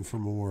 pleading for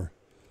more.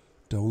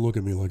 Don't look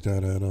at me like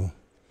that, Anna.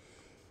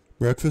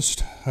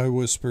 Breakfast? I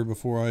whisper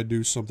before I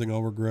do something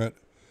I'll regret.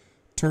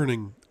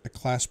 Turning, I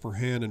clasp her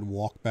hand and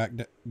walk back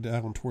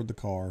down toward the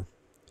car.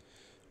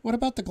 What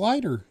about the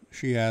glider?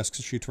 She asks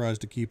as she tries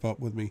to keep up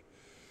with me.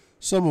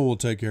 Someone will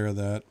take care of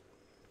that.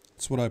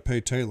 It's what I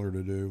pay Taylor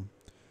to do.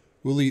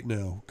 We'll eat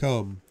now.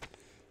 Come.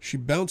 She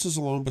bounces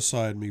along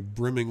beside me,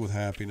 brimming with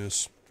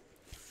happiness.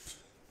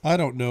 I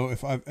don't know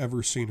if I've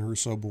ever seen her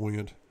so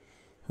buoyant.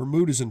 Her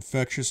mood is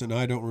infectious, and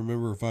I don't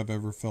remember if I've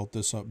ever felt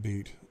this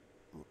upbeat.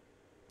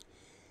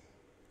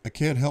 I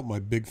can't help my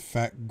big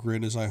fat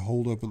grin as I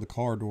hold open the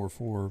car door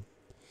for her.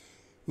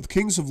 With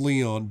Kings of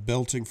Leon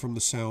belting from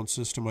the sound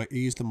system, I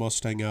ease the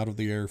Mustang out of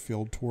the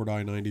airfield toward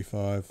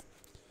I-95.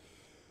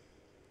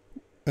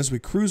 As we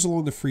cruise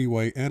along the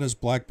freeway, Anna's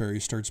BlackBerry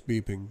starts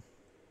beeping.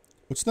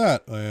 What's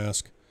that? I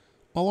ask.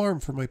 Alarm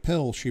for my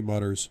pill, she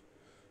mutters.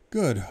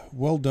 Good.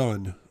 Well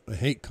done. I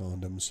hate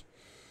condoms.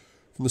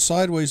 From the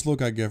sideways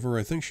look I give her,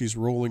 I think she's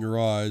rolling her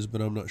eyes,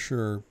 but I'm not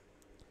sure.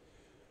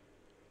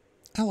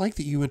 I like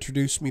that you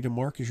introduced me to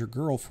Mark as your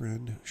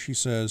girlfriend, she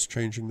says,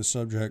 changing the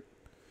subject.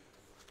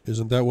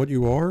 Isn't that what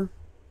you are?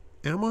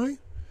 Am I?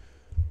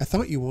 I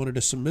thought you wanted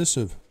a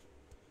submissive.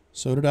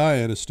 So did I,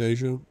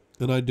 Anastasia.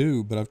 And I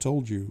do, but I've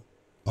told you.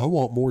 I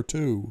want more,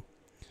 too.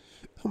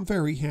 I'm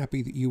very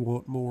happy that you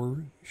want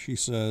more, she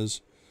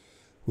says.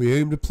 We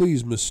aim to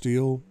please, Miss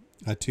Steele.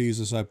 I tease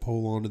as I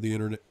pull onto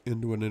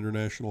into an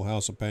international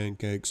house of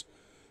pancakes.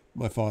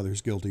 My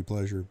father's guilty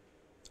pleasure.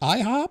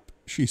 IHOP?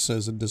 She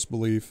says in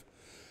disbelief.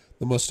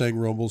 The Mustang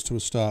rumbles to a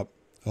stop.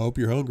 I hope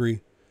you're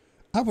hungry.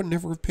 I would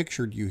never have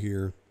pictured you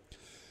here.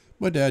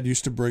 My dad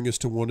used to bring us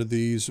to one of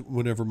these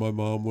whenever my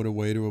mom went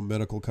away to a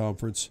medical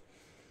conference.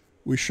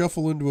 We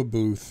shuffle into a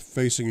booth,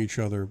 facing each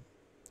other.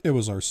 It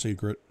was our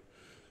secret.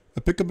 I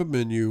pick up a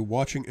menu,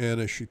 watching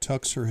Anna as she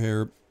tucks her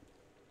hair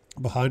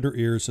behind her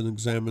ears and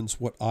examines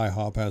what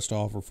IHOP has to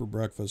offer for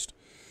breakfast.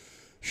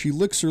 She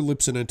licks her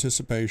lips in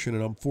anticipation,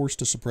 and I'm forced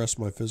to suppress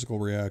my physical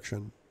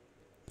reaction.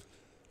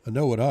 I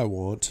know what I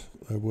want,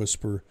 I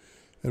whisper,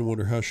 and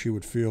wonder how she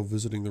would feel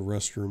visiting the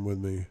restroom with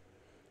me.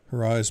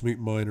 Her eyes meet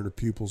mine and her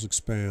pupils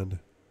expand.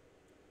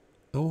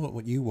 I want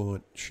what you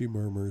want, she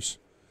murmurs.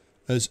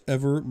 As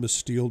ever, Miss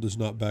Steele does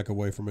not back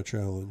away from a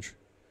challenge.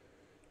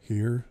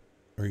 Here?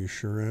 Are you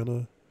sure,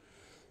 Anna?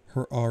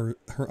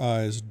 Her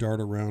eyes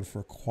dart around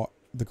for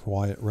the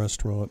quiet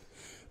restaurant,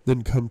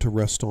 then come to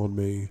rest on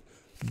me,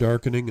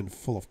 darkening and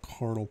full of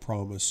carnal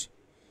promise.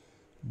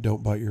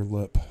 Don't bite your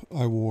lip,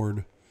 I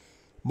warn.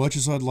 Much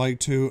as I'd like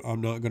to,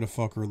 I'm not going to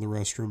fuck her in the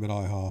restroom at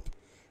IHOP.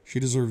 She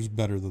deserves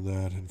better than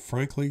that, and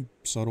frankly,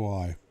 so do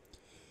I.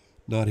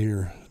 Not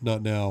here,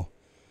 not now.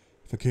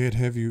 If I can't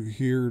have you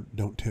here,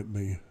 don't tempt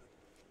me.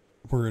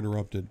 We're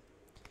interrupted.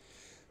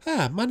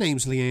 Hi, my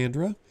name's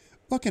Leandra.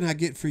 What can I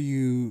get for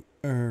you,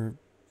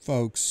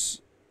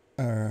 folks,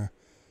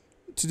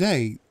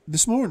 today,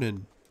 this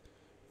morning?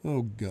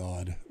 Oh,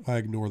 God. I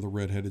ignore the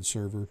red-headed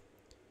server.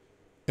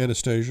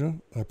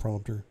 Anastasia, I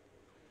prompt her.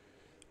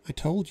 I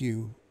told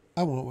you,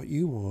 I want what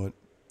you want.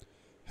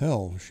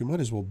 Hell, she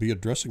might as well be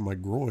addressing my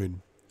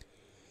groin.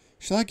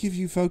 Shall I give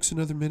you folks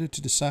another minute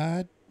to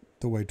decide?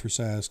 The waitress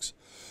asks.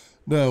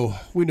 No,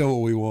 we know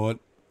what we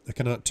want. I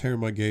cannot tear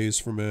my gaze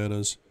from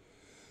Anna's.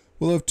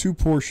 We'll have 2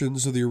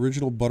 portions of the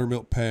original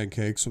buttermilk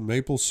pancakes with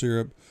maple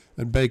syrup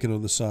and bacon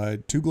on the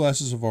side, 2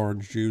 glasses of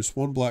orange juice,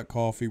 1 black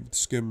coffee with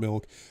skim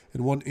milk,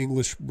 and 1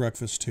 English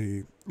breakfast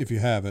tea, if you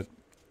have it.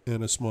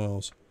 Anna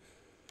smiles.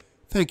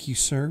 Thank you,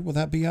 sir. Will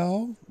that be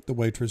all? The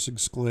waitress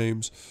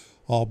exclaims,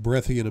 all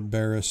breathy and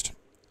embarrassed.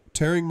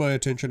 Tearing my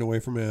attention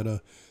away from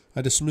Anna,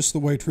 I dismiss the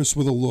waitress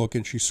with a look,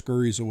 and she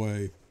scurries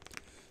away.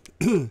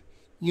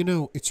 You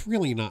know, it's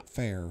really not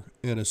fair,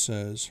 Anna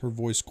says, her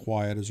voice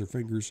quiet as her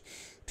fingers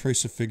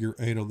trace a figure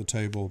 8 on the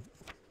table.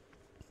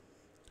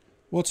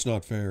 What's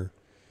not fair?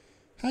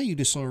 How you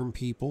disarm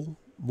people,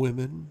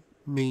 women,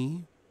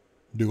 me.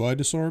 Do I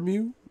disarm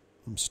you?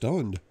 I'm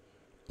stunned.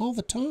 All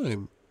the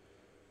time.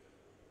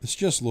 It's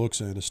just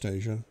looks,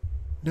 Anastasia.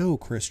 No,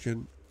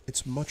 Christian,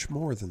 it's much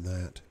more than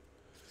that.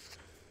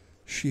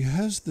 She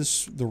has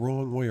this the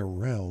wrong way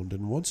around,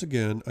 and once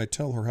again I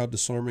tell her how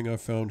disarming I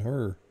found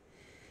her.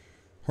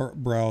 Her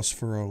brows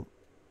furrow.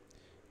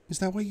 Is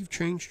that why you've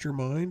changed your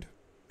mind?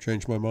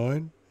 Changed my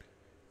mind?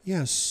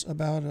 Yes,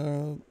 about,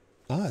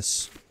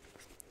 us.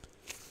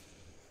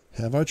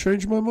 Have I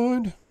changed my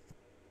mind?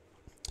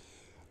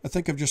 I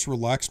think I've just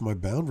relaxed my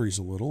boundaries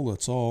a little,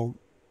 that's all.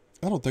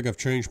 I don't think I've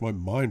changed my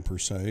mind, per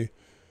se.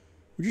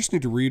 We just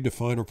need to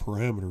redefine our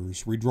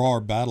parameters, redraw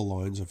our battle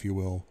lines, if you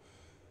will.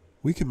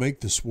 We can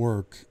make this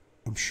work,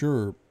 I'm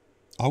sure.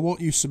 I want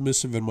you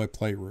submissive in my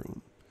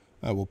playroom.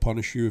 I will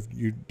punish you if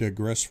you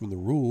digress from the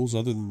rules.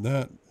 Other than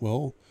that,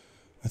 well,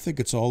 I think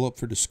it's all up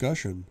for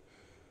discussion.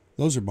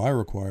 Those are my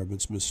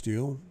requirements, Miss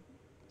Steele.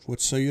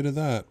 What say you to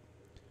that?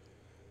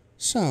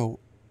 So,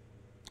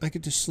 I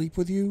get to sleep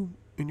with you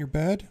in your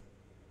bed?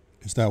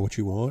 Is that what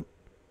you want?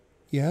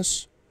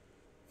 Yes.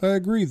 I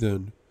agree,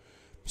 then.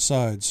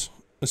 Besides,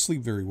 I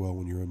sleep very well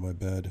when you're in my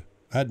bed.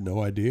 I had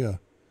no idea.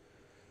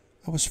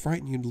 I was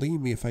frightened you'd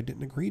leave me if I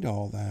didn't agree to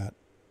all that,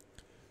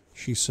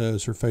 she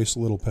says, her face a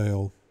little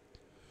pale.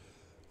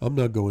 I'm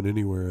not going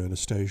anywhere,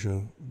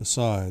 Anastasia.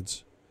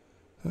 Besides,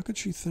 how could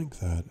she think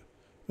that?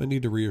 I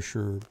need to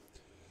reassure her.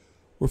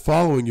 We're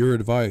following your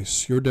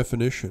advice, your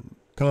definition,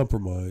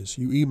 compromise.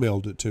 You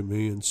emailed it to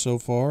me, and so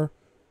far,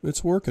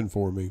 it's working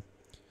for me.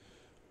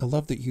 I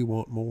love that you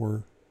want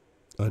more.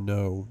 I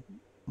know.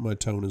 My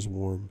tone is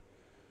warm.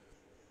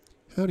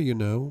 How do you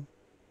know?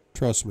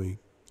 Trust me,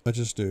 I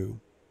just do.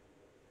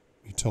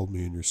 You told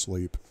me in your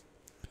sleep.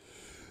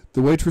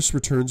 The waitress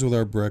returns with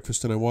our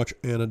breakfast, and I watch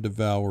Anna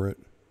devour it.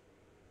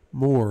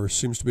 More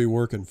seems to be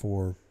working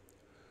for her.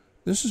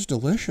 This is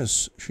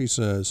delicious, she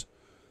says.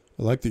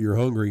 I like that you're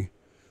hungry.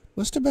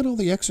 Must have been all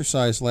the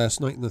exercise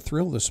last night and the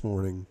thrill this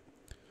morning.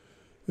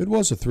 It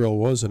was a thrill,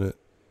 wasn't it?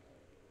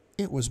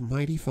 It was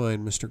mighty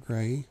fine, Mr.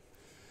 Gray,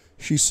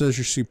 she says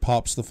as she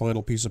pops the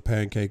final piece of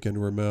pancake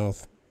into her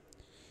mouth.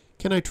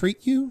 Can I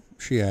treat you?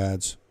 She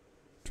adds.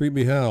 Treat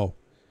me how?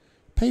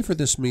 Pay for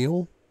this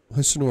meal.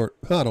 I snort.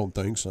 I don't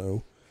think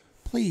so.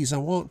 Please, I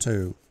want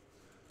to.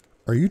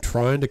 Are you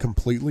trying to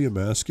completely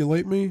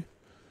emasculate me?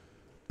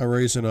 I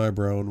raise an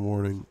eyebrow in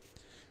warning.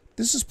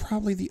 This is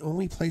probably the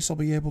only place I'll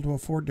be able to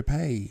afford to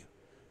pay.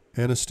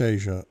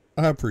 Anastasia,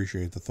 I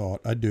appreciate the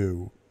thought. I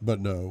do. But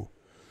no.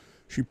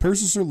 She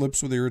purses her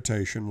lips with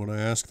irritation when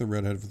I ask the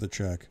redhead for the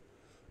check.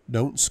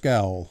 Don't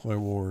scowl, I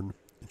warn.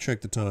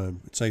 Check the time.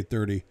 It's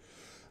 8:30.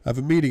 I have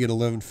a meeting at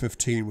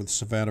 11:15 with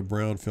Savannah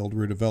Brownfield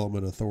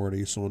Redevelopment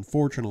Authority, so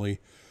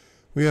unfortunately,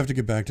 we have to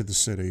get back to the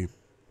city.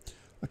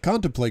 I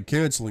contemplate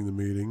canceling the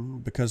meeting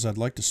because I'd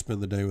like to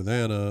spend the day with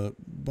Anna,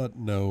 but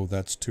no,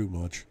 that's too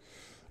much.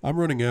 I'm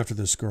running after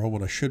this girl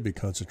when I should be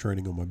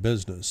concentrating on my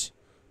business.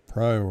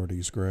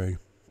 Priorities, Gray.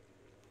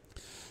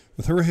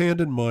 With her hand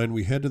in mine,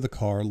 we head to the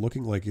car,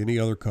 looking like any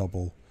other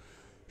couple.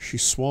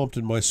 She's swamped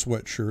in my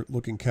sweatshirt,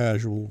 looking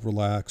casual,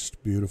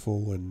 relaxed,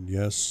 beautiful, and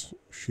yes,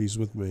 she's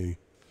with me.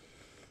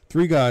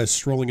 3 guys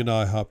strolling into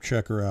IHOP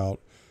check her out.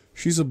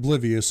 She's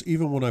oblivious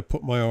even when I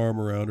put my arm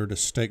around her to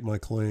stake my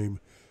claim.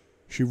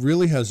 She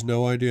really has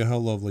no idea how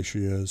lovely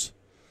she is.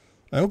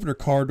 I open her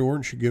car door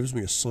and she gives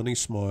me a sunny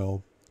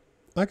smile.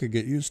 I could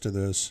get used to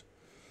this.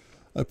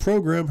 I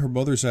program her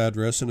mother's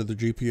address into the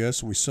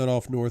GPS and we set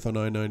off north on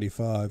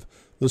I-95,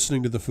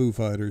 listening to the Foo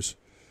Fighters.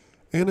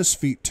 Anna's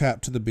feet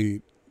tap to the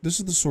beat. This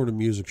is the sort of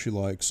music she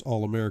likes,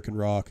 all-American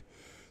rock.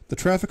 The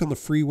traffic on the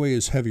freeway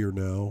is heavier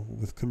now,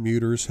 with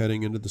commuters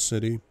heading into the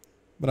city.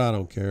 But I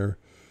don't care.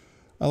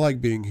 I like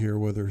being here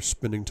with her,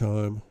 spending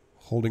time,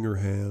 holding her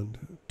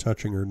hand,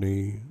 touching her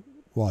knee,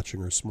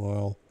 watching her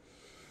smile.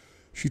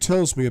 She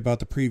tells me about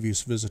the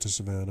previous visit to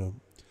Savannah.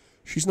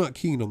 She's not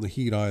keen on the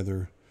heat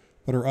either,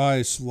 but her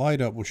eyes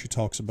light up when she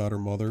talks about her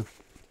mother.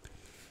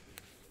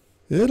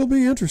 It'll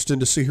be interesting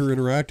to see her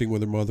interacting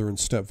with her mother and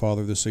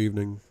stepfather this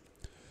evening.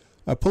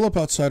 I pull up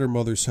outside her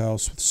mother's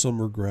house with some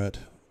regret.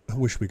 I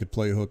wish we could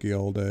play hooky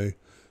all day.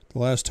 The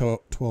last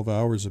 12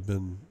 hours have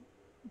been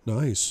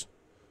nice.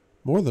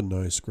 More than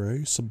nice,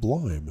 Gray.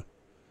 Sublime.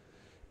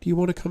 Do you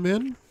want to come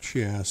in?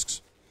 She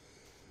asks.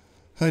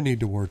 I need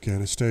to work,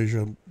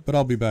 Anastasia, but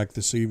I'll be back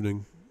this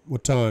evening.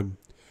 What time?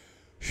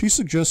 She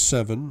suggests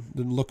 7,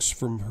 then looks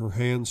from her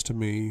hands to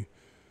me,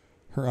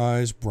 her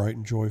eyes bright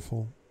and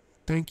joyful.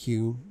 Thank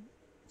you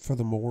for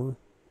the more.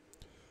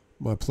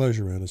 My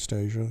pleasure,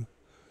 Anastasia.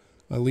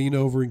 I lean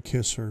over and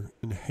kiss her,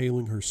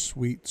 inhaling her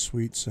sweet,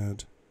 sweet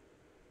scent.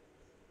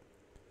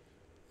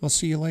 I'll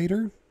see you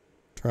later.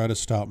 Try to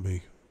stop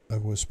me, I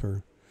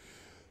whisper.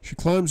 She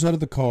climbs out of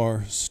the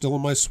car, still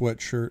in my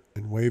sweatshirt,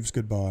 and waves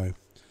goodbye.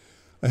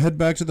 I head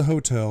back to the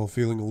hotel,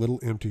 feeling a little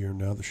emptier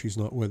now that she's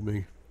not with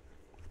me.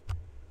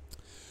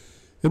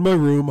 In my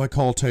room, I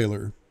call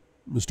Taylor.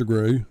 Mr.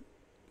 Gray?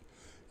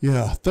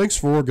 Yeah, thanks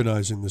for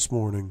organizing this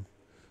morning.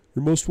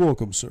 You're most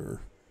welcome, sir.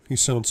 He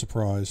sounds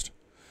surprised.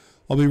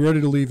 I'll be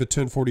ready to leave at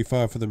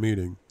 10:45 for the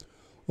meeting.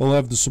 I'll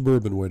have the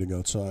Suburban waiting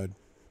outside.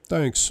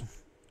 Thanks.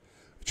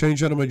 I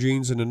change out of my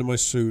jeans and into my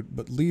suit,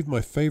 but leave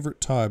my favorite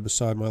tie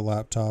beside my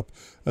laptop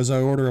as I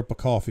order up a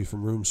coffee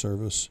from room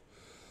service.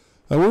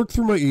 I work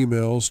through my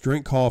emails,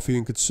 drink coffee,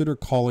 and consider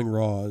calling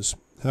Roz.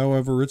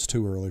 However, it's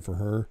too early for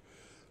her.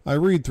 I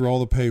read through all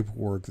the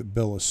paperwork that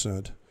Bill has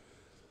sent.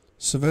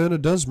 Savannah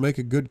does make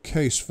a good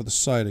case for the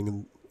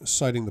citing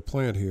the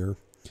plant here.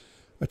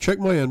 I check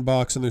my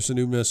inbox and there's a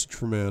new message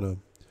from Anna.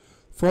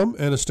 From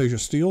Anastasia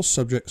Steele,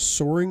 subject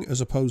soaring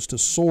as opposed to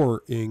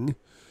soaring,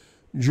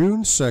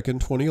 June 2nd,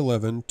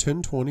 2011,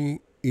 10:20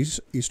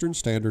 Eastern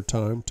Standard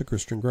Time to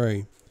Christian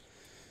Gray.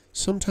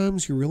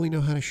 Sometimes you really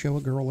know how to show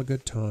a girl a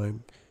good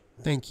time.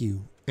 Thank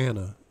you,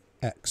 Anna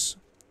X.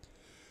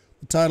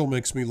 The title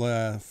makes me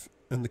laugh,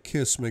 and the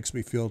kiss makes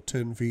me feel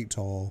 10 feet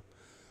tall.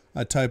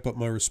 I type up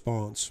my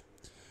response.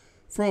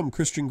 From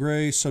Christian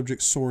Grey,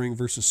 subject soaring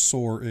versus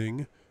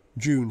soaring,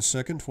 June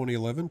 2nd,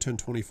 2011,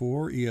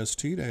 10:24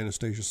 EST to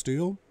Anastasia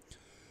Steele.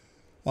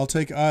 I'll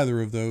take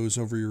either of those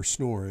over your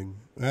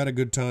snoring. I had a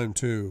good time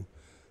too,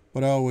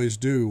 but I always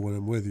do when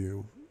I'm with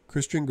you.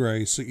 Christian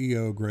Grey,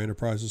 CEO, Gray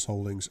Enterprises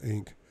Holdings,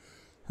 Inc.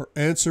 Her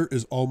answer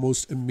is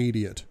almost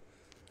immediate.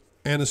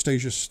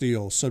 Anastasia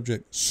Steele,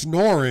 subject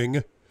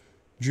snoring,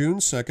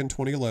 June 2nd,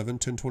 2011,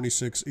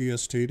 10:26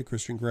 EST to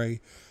Christian Grey.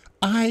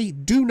 I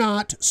do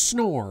not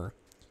snore.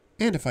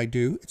 And if I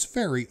do, it's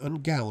very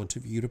ungallant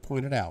of you to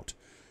point it out.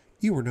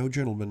 You are no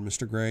gentleman,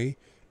 Mr. Gray,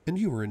 and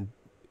you were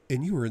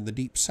in the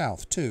deep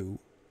south too,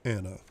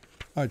 Anna.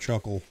 I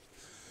chuckle.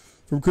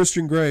 From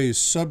Christian Gray's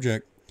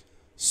subject,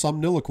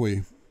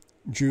 somniloquy,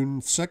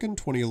 June 2nd,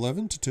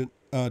 2011 to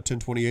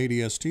 10:28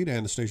 EST to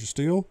Anastasia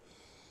Steele.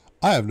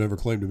 I have never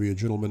claimed to be a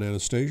gentleman,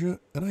 Anastasia,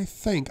 and I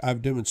think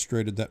I've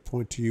demonstrated that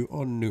point to you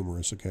on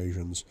numerous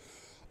occasions.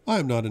 I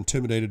am not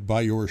intimidated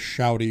by your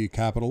shouty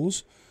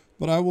capitals,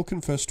 but I will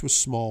confess to a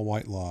small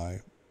white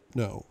lie.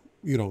 No,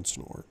 you don't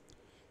snore.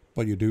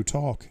 But you do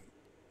talk,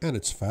 and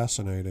it's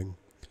fascinating.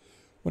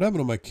 What happened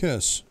to my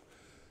kiss?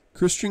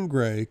 Christian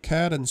Gray,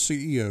 CAD and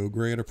CEO,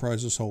 Gray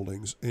Enterprises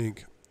Holdings,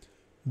 Inc.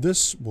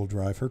 This will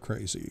drive her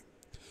crazy.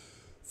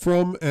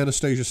 From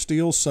Anastasia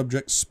Steele,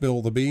 subject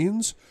Spill the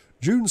Beans,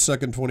 June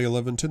 2nd,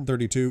 2011,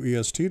 10:32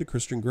 EST to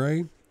Christian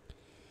Gray.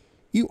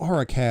 You are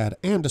a cad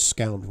and a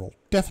scoundrel.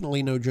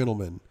 Definitely no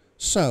gentleman.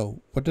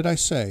 So, what did I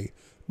say?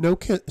 No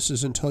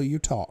kisses until you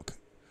talk.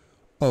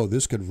 Oh,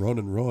 this could run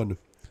and run.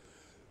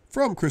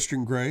 From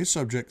Christian Gray,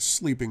 subject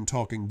Sleeping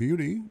Talking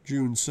Beauty,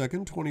 June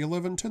 2nd,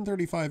 2011,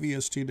 10:35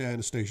 EST to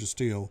Anastasia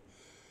Steele.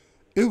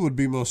 It would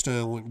be most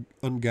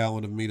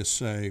ungallant of me to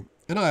say,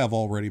 and I have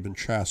already been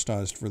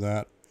chastised for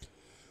that.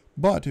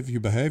 But if you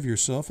behave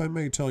yourself, I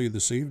may tell you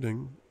this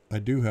evening. I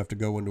do have to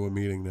go into a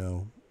meeting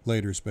now.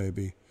 Laters,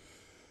 baby.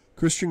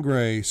 Christian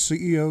Gray,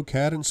 CEO,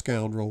 Cad and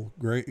Scoundrel,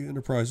 Gray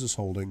Enterprises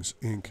Holdings,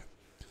 Inc.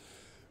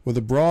 With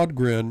a broad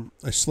grin,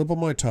 I slip on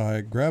my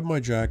tie, grab my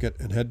jacket,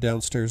 and head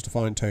downstairs to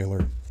find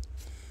Taylor.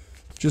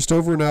 Just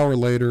over an hour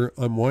later,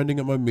 I'm winding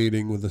up my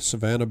meeting with the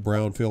Savannah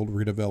Brownfield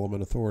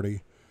Redevelopment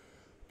Authority.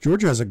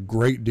 Georgia has a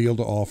great deal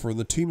to offer, and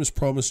the team has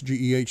promised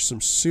GEH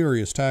some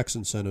serious tax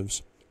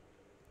incentives.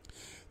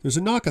 There's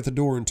a knock at the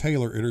door, and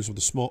Taylor enters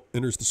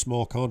the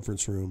small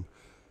conference room.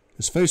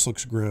 His face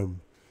looks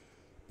grim.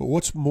 But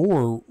what's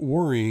more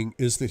worrying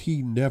is that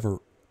he never,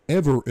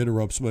 ever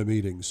interrupts my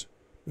meetings.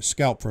 My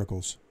scalp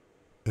prickles.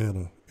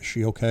 Anna, is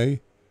she okay?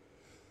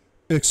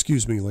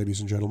 Excuse me, ladies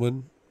and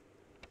gentlemen.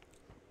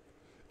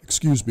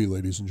 Excuse me,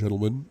 ladies and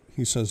gentlemen,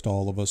 he says to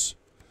all of us.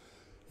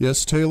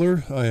 Yes,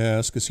 Taylor, I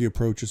ask as he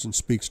approaches and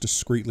speaks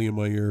discreetly in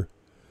my ear.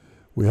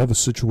 We have a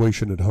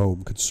situation at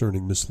home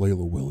concerning Miss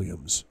Layla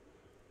Williams.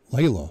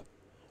 Layla?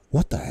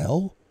 What the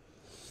hell?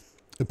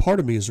 And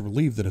part of me is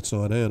relieved that it's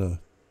not Anna.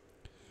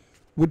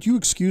 Would you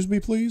excuse me,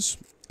 please?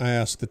 I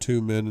ask the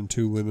 2 men and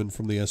 2 women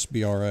from the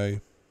SBRA.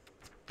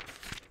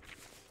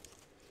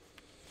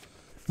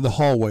 In the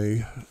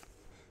hallway,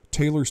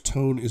 Taylor's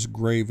tone is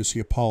grave as he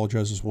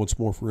apologizes once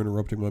more for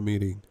interrupting my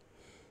meeting.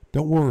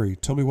 Don't worry,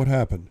 tell me what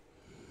happened.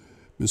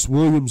 Miss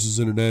Williams is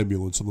in an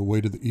ambulance on the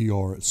way to the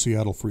ER at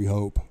Seattle Free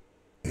Hope.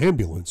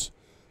 Ambulance?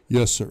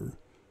 Yes, sir.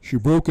 She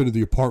broke into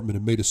the apartment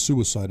and made a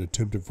suicide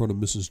attempt in front of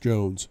Mrs.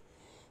 Jones.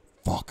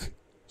 Fuck.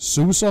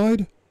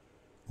 Suicide?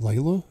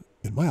 Layla?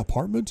 In my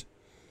apartment?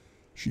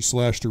 She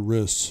slashed her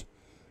wrists.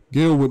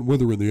 Gail went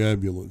with her in the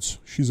ambulance.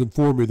 She's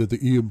informed me that the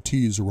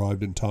EMTs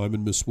arrived in time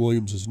and Miss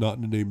Williams is not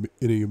in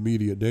any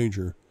immediate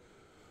danger.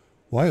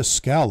 Why a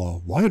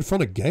Scala? Why in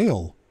front of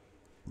Gail?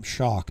 I'm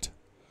shocked.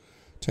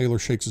 Taylor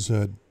shakes his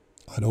head.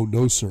 I don't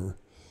know, sir.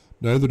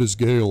 Neither does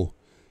Gail.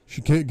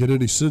 She can't get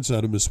any sense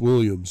out of Miss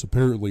Williams.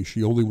 Apparently,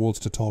 she only wants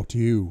to talk to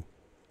you.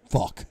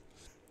 Fuck.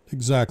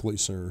 Exactly,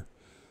 sir,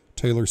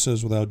 Taylor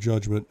says without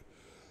judgment.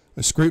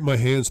 I scrape my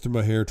hands through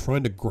my hair,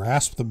 trying to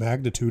grasp the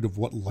magnitude of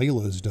what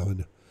Layla has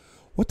done.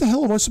 What the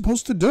hell am I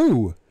supposed to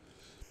do?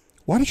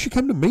 Why did she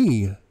come to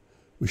me?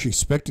 Was she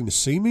expecting to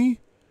see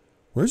me?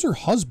 Where's her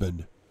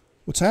husband?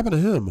 What's happened to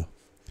him?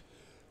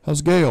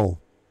 How's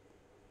Gail?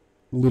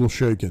 A little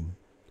shaken.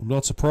 I'm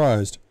not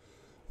surprised.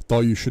 I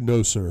thought you should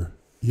know, sir.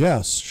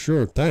 Yes,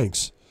 sure,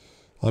 thanks.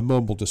 I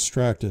mumbled,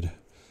 distracted.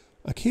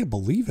 I can't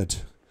believe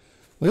it.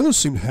 Layla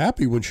seemed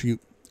happy when she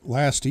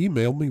last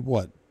emailed me,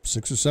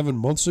 6 or 7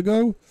 months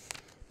ago?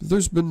 But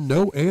there's been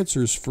no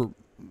answers for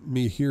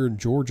me here in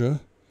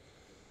Georgia.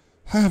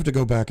 I have to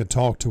go back and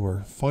talk to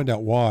her, find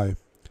out why.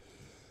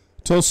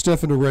 Tell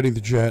Stefan to ready the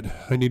jet.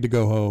 I need to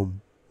go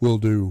home. Will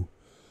do.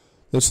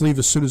 Let's leave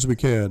as soon as we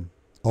can.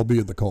 I'll be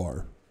in the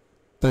car.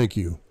 Thank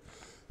you.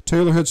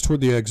 Taylor heads toward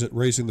the exit,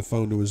 raising the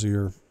phone to his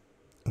ear.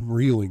 I'm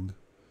reeling.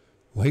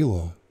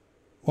 Layla,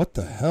 what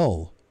the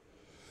hell?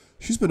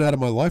 She's been out of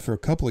my life for a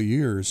couple of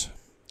years.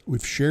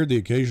 We've shared the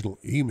occasional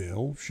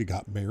email. She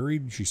got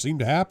married. She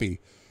seemed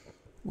happy.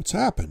 What's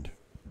happened?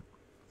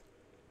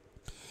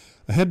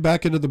 I head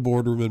back into the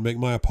boardroom and make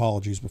my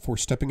apologies before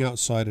stepping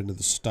outside into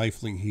the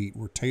stifling heat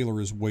where Taylor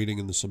is waiting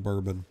in the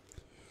Suburban.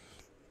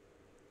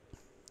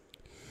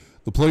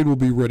 The plane will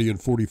be ready in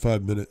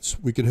 45 minutes.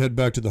 We can head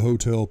back to the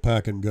hotel,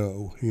 pack and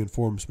go, he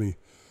informs me.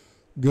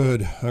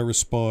 Good, I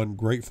respond,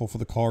 grateful for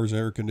the car's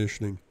air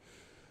conditioning.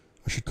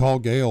 I should call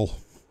Gail.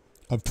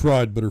 I've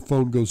tried, but her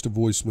phone goes to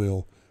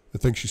voicemail. I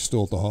think she's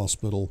still at the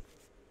hospital.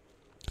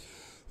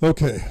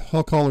 Okay,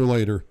 I'll call her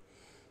later.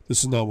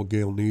 This is not what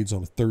Gail needs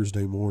on a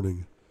Thursday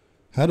morning.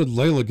 How did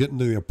Layla get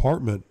into the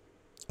apartment?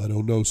 I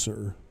don't know,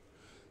 sir.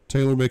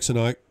 Taylor makes an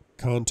eye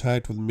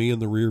contact with me in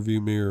the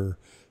rearview mirror,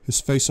 his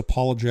face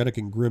apologetic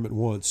and grim at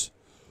once.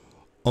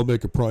 I'll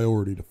make a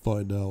priority to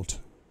find out.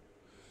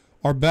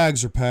 Our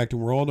bags are packed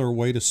and we're on our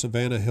way to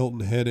Savannah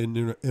Hilton Head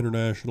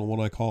International when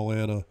I call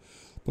Anna,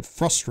 but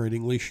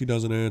frustratingly she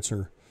doesn't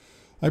answer.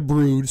 I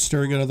brood,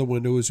 staring out of the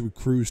window as we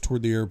cruise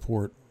toward the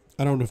airport.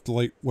 I don't have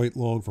to wait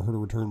long for her to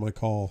return my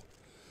call.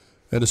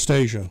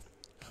 Anastasia.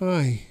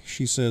 Hi,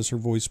 she says, her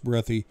voice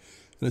breathy,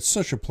 and it's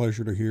such a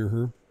pleasure to hear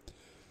her.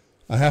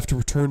 I have to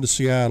return to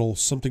Seattle.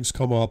 Something's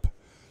come up.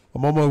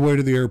 I'm on my way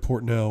to the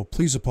airport now.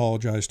 Please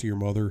apologize to your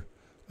mother.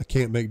 I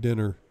can't make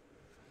dinner.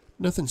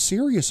 Nothing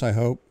serious, I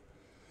hope.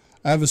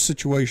 I have a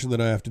situation that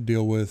I have to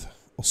deal with.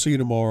 I'll see you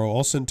tomorrow.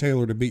 I'll send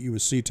Taylor to beat you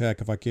with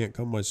SeaTac if I can't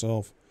come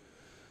myself.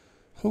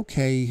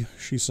 Okay,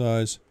 she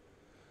sighs.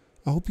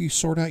 I hope you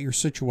sort out your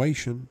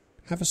situation.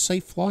 Have a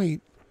safe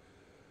flight.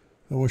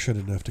 I wish I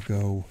didn't have to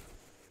go.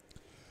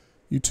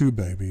 You too,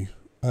 baby,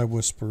 I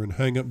whisper and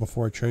hang up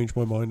before I change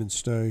my mind and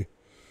stay.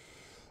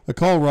 I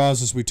call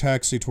Roz as we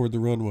taxi toward the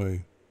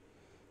runway.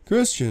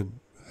 Christian,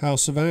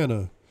 how's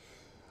Savannah?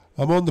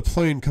 I'm on the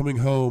plane coming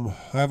home.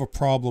 I have a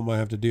problem I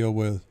have to deal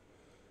with.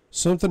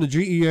 Something to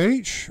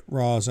GEH?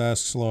 Roz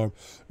asks alarmed.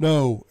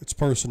 No, it's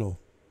personal.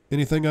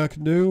 Anything I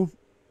can do?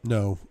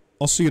 No.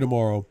 I'll see you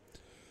tomorrow.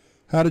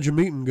 How did your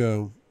meeting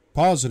go?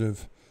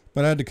 Positive,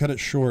 but I had to cut it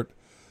short.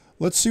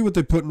 Let's see what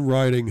they put in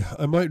writing.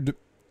 I might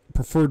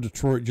prefer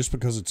Detroit just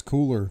because it's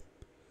cooler.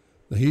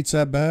 The heat's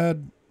that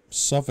bad?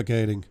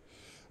 Suffocating.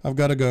 I've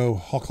got to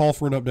go. I'll call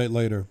for an update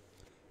later.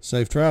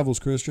 Safe travels,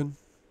 Christian.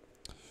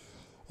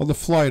 On the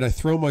flight, I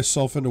throw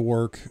myself into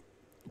work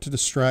to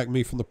distract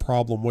me from the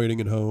problem waiting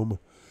at home.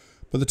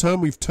 By the time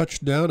we've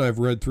touched down, I've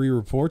read 3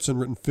 reports and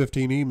written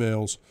 15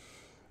 emails.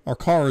 Our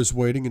car is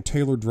waiting, and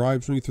Taylor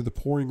drives me through the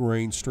pouring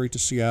rain straight to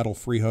Seattle,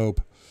 Free Hope.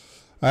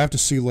 I have to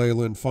see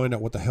Layla and find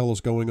out what the hell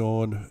is going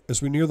on.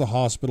 As we near the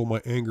hospital,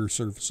 my anger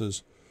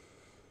surfaces.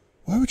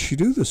 Why would she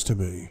do this to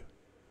me?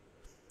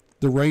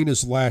 The rain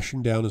is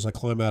lashing down as I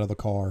climb out of the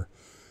car.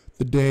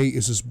 The day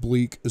is as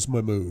bleak as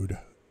my mood.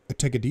 I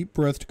take a deep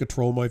breath to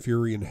control my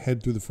fury and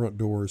head through the front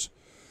doors.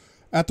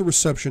 At the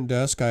reception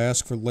desk, I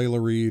ask for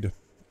Layla Reed.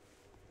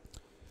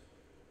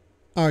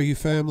 Are you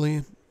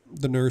family?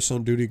 The nurse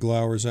on duty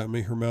glowers at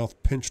me, her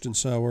mouth pinched and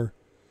sour.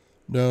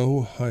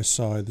 No, I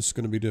sigh. This is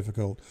going to be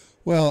difficult.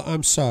 Well,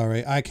 I'm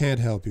sorry. I can't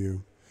help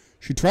you.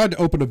 She tried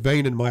to open a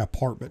vein in my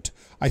apartment.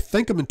 I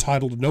think I'm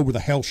entitled to know where the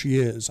hell she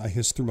is, I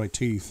hiss through my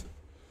teeth.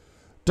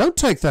 Don't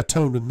take that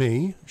tone with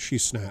me, she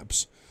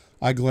snaps.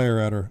 I glare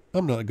at her.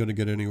 I'm not going to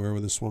get anywhere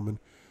with this woman.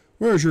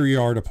 Where's your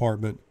yard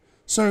apartment?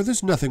 Sir,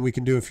 there's nothing we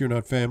can do if you're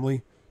not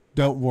family.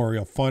 Don't worry,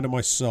 I'll find it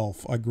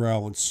myself, I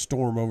growl and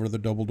storm over to the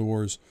double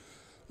doors.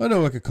 I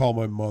know I could call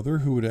my mother,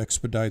 who would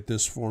expedite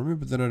this for me,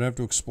 but then I'd have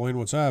to explain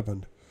what's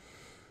happened.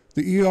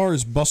 The ER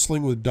is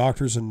bustling with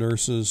doctors and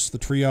nurses. The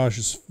triage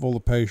is full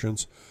of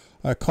patients.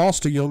 I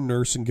accost a young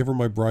nurse and give her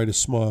my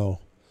brightest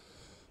smile.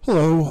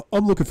 Hello,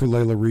 I'm looking for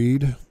Layla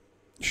Reed.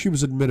 She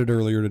was admitted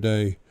earlier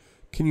today.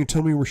 Can you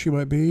tell me where she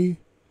might be?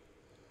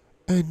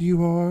 And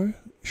you are?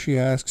 She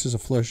asks as a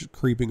flush is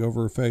creeping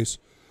over her face.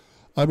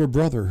 I'm her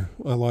brother.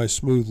 I lie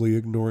smoothly,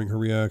 ignoring her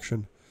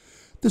reaction.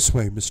 This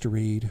way, Mr.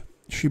 Reed.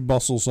 She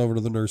bustles over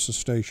to the nurse's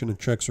station and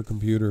checks her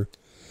computer.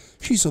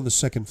 She's on the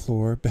 2nd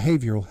floor,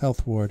 behavioral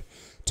health ward.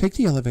 Take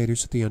the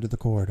elevators at the end of the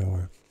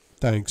corridor.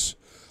 Thanks.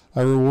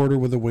 I reward her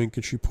with a wink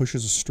and she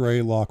pushes a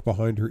stray lock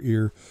behind her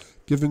ear,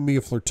 giving me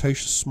a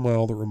flirtatious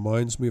smile that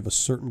reminds me of a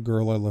certain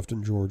girl I left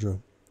in Georgia.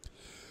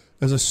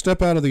 As I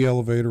step out of the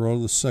elevator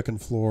on the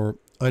 2nd floor,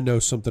 I know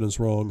something is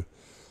wrong.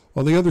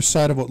 On the other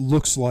side of what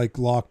looks like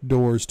locked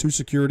doors, 2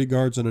 security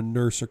guards and a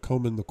nurse are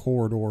combing the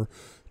corridor,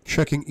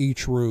 checking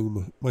each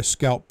room. My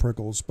scalp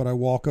prickles, but I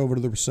walk over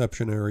to the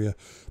reception area,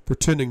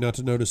 pretending not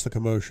to notice the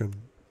commotion.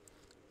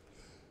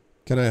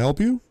 Can I help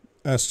you?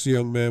 Asks a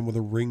young man with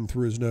a ring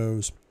through his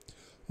nose.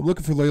 I'm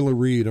looking for Layla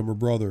Reed. I'm her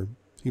brother.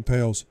 He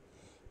pales.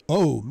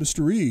 Oh,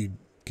 Mr. Reed,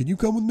 can you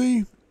come with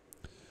me?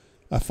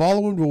 I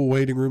follow him to a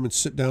waiting room and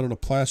sit down in a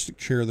plastic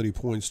chair that he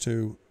points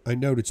to. I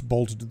note it's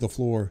bolted to the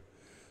floor.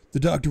 The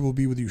doctor will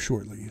be with you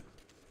shortly.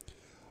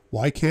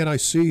 Why can't I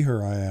see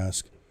her, I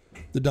ask.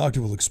 The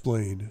doctor will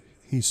explain,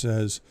 he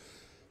says,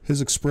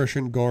 his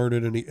expression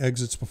guarded, and he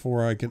exits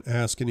before I can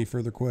ask any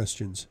further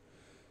questions.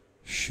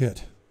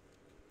 Shit.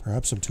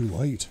 Perhaps I'm too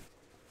late.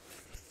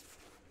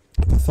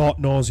 The thought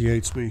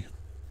nauseates me.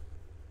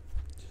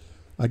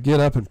 I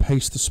get up and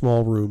pace the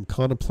small room,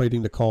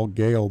 contemplating to call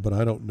Gale, but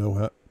I don't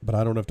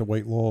have to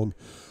wait long.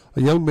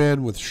 A young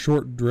man with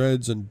short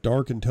dreads and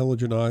dark,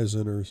 intelligent eyes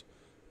enters.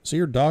 Is he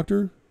your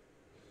doctor?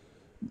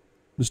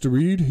 Mr.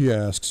 Reed, he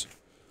asks.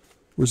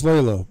 Where's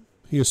Layla?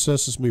 He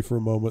assesses me for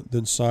a moment,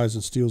 then sighs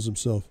and steels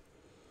himself.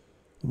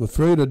 I'm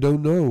afraid I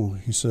don't know,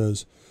 he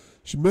says.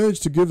 She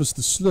managed to give us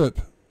the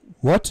slip.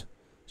 What?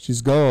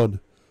 She's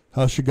gone.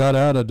 How she got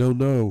out, I don't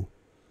know.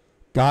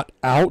 Got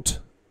out?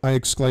 I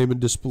exclaim in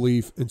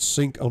disbelief and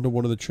sink onto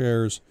one of the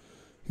chairs.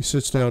 He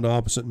sits down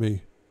opposite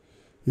me.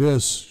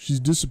 Yes, she's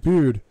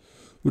disappeared.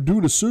 We're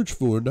doing a search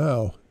for her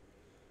now.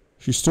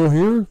 She's still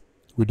here?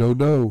 We don't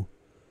know.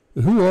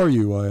 And who are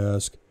you, I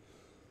ask.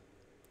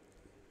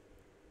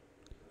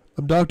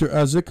 I'm Dr.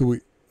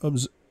 Azikiwe.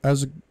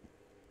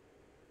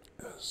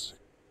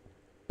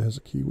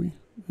 Azikiwe?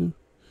 Yeah.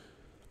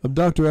 I'm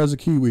Dr.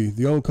 Azikiwe,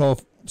 the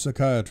on-call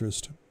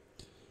psychiatrist.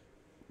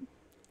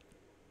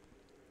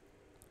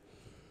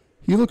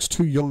 He looks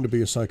too young to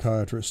be a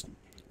psychiatrist.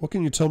 What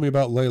can you tell me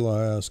about Layla,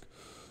 I ask.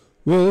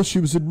 Well, she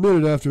was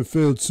admitted after a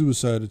failed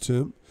suicide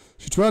attempt.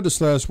 She tried to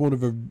slash one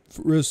of her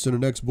wrists in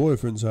an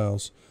ex-boyfriend's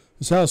house.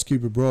 His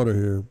housekeeper brought her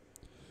here.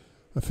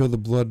 I feel the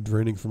blood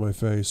draining from my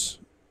face.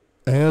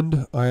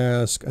 And, I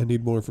ask, I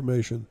need more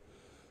information.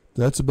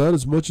 That's about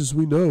as much as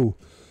we know.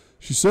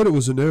 She said it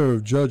was an error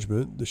of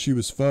judgment, that she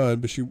was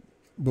fine,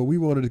 but we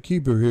wanted to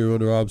keep her here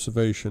under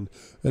observation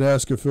and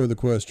ask her further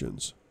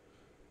questions.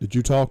 Did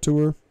you talk to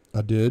her?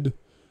 I did.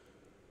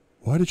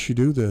 Why did she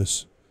do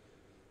this?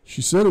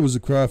 She said it was a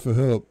cry for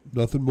help,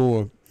 nothing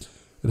more.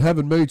 And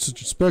having made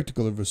such a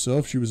spectacle of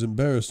herself, she was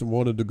embarrassed and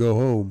wanted to go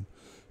home.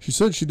 She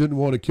said she didn't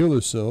want to kill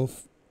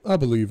herself. I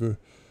believe her.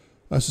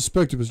 I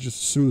suspect it was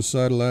just a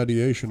suicidal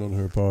ideation on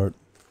her part.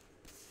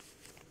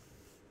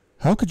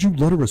 How could you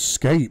let her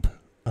escape?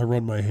 I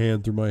run my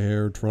hand through my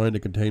hair, trying to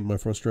contain my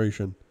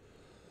frustration.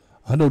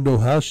 I don't know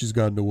how she's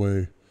gotten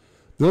away.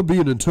 There'll be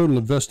an internal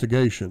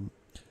investigation.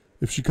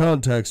 If she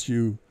contacts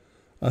you,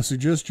 I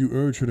suggest you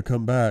urge her to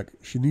come back.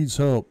 She needs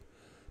help.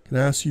 Can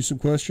I ask you some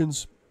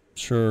questions?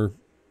 Sure,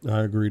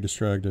 I agree,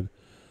 distracted.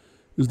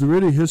 Is there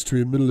any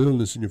history of mental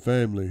illness in your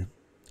family?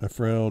 I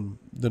frown,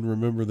 then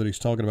remember that he's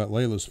talking about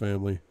Layla's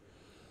family.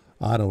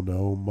 I don't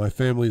know. My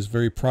family is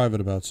very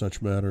private about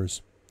such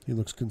matters. He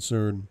looks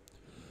concerned.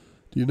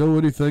 Do you know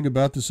anything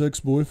about this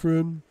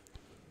ex-boyfriend?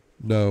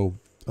 No,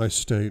 I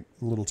state,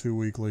 a little too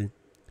weakly.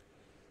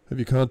 Have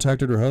you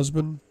contacted her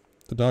husband?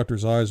 The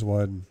doctor's eyes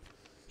widen.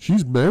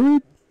 She's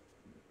married?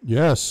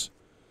 Yes.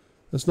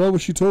 That's not what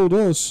she told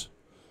us.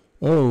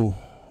 Oh,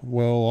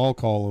 well, I'll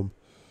call him.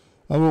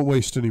 I won't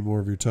waste any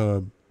more of your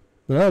time.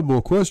 But I have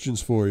more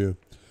questions for you.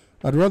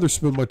 I'd rather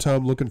spend my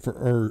time looking for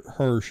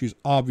her. She's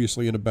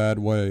obviously in a bad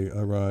way, I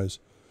rise.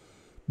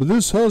 But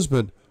this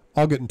husband,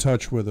 I'll get in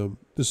touch with him.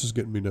 This is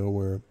getting me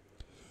nowhere.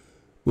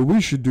 But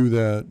we should do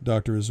that,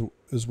 Dr.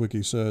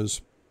 Azwiki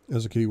says.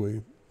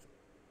 Azikiwe.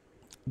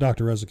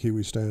 Dr.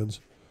 Azikiwe stands.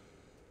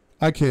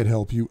 I can't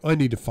help you. I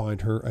need to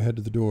find her. I head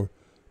to the door.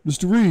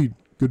 Mr. Reed,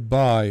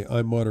 goodbye,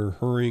 I mutter,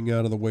 hurrying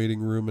out of the waiting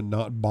room and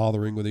not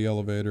bothering with the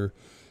elevator.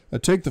 I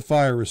take the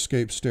fire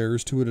escape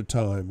stairs 2 at a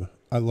time.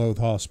 I loathe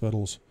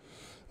hospitals.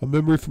 A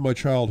memory from my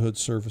childhood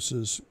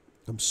surfaces.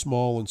 I'm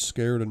small and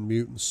scared and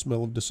mute, and the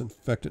smell of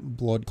disinfectant and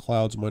blood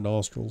clouds my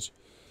nostrils.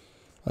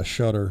 I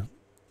shudder.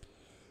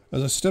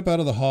 As I step out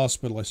of the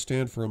hospital, I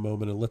stand for a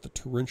moment and let the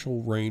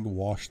torrential rain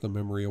wash the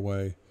memory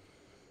away.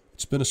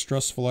 It's been a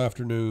stressful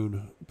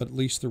afternoon, but at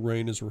least the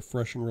rain is a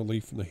refreshing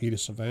relief from the heat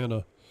of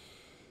Savannah.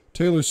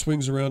 Taylor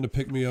swings around to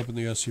pick me up in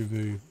the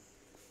SUV.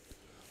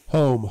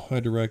 Home, I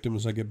direct him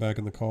as I get back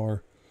in the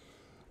car.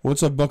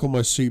 Once I buckle my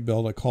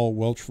seatbelt, I call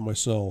Welch from my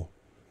cell.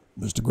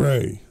 Mr.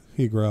 Gray,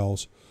 he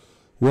growls.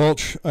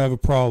 Welch, I have a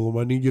problem.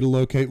 I need you to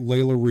locate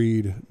Layla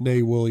Reed,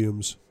 née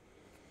Williams.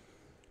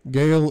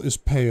 Gale is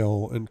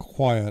pale and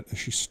quiet as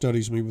she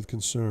studies me with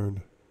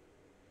concern.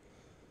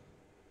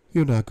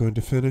 You're not going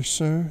to finish,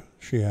 sir?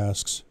 She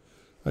asks.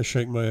 I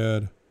shake my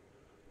head.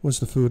 Was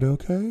the food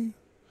okay?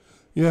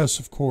 Yes,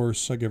 of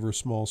course. I give her a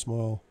small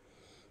smile.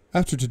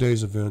 After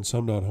today's events,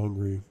 I'm not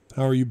hungry.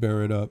 How are you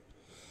bearing up?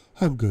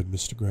 I'm good,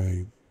 Mr.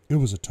 Gray. It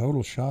was a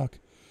total shock.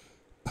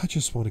 I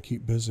just want to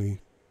keep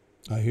busy.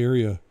 I hear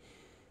you.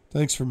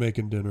 Thanks for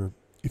making dinner.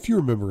 If you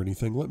remember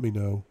anything, let me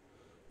know.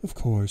 Of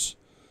course.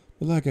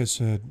 But like I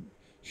said,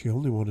 she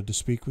only wanted to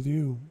speak with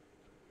you.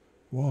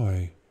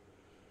 Why?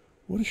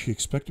 What does she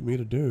expect me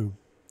to do?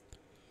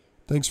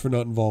 Thanks for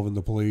not involving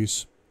the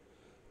police.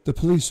 The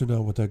police are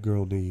not what that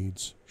girl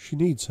needs. She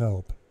needs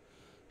help.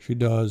 She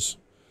does.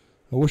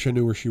 I wish I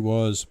knew where she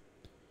was.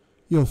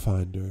 You'll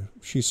find her,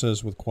 she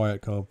says with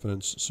quiet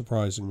confidence,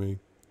 surprising me.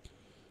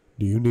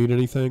 Do you need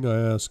anything? I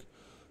ask.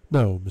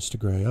 No, Mr.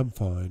 Gray, I'm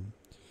fine.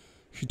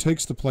 She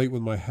takes the plate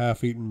with my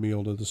half-eaten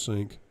meal to the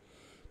sink.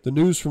 The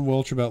news from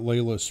Welch about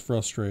Layla is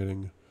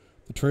frustrating.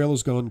 The trail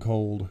has gone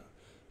cold.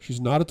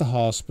 She's not at the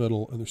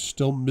hospital, and they're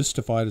still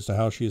mystified as to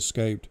how she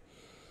escaped.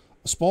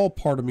 A small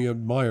part of me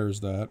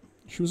admires that.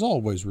 She was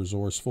always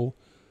resourceful.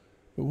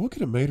 But what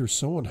could have made her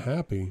so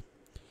unhappy?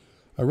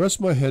 I rest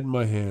my head in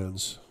my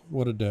hands.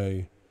 What a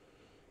day.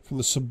 From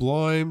the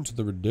sublime to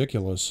the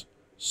ridiculous,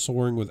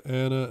 soaring with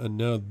Anna, and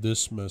now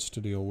this mess to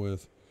deal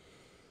with.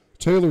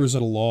 Taylor is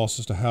at a loss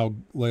as to how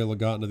Layla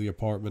got into the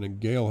apartment,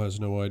 and Gail has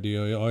no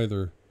idea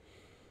either.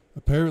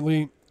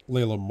 Apparently,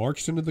 Layla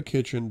marched into the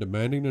kitchen,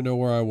 demanding to know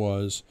where I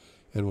was,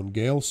 and when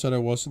Gail said I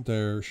wasn't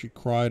there, she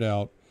cried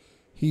out,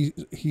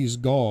 He's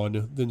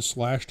gone, then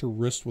slashed her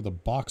wrist with a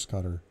box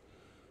cutter.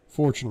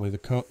 Fortunately, the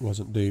cut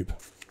wasn't deep.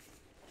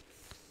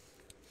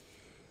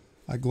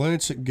 I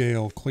glance at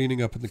Gail,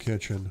 cleaning up in the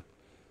kitchen.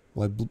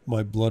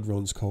 My blood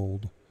runs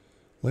cold.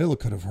 Layla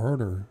could have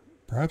hurt her.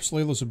 Perhaps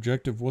Layla's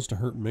objective was to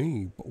hurt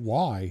me, but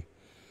why?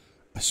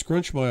 I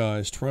scrunch my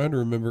eyes, trying to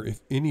remember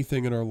if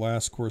anything in our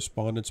last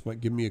correspondence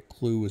might give me a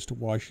clue as to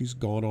why she's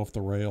gone off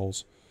the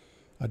rails.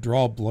 I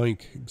draw a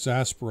blank,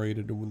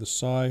 exasperated, and with a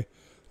sigh,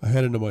 I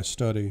head into my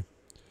study.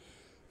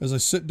 As I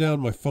sit down,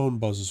 my phone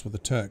buzzes with a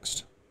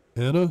text.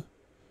 Anna?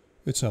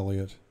 It's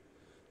Elliot.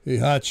 Hey,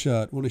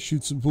 hotshot, want to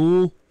shoot some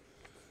pool?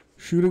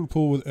 Shooting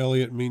pool with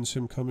Elliot means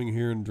him coming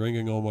here and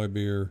drinking all my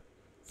beer.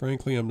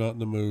 Frankly, I'm not in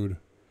the mood.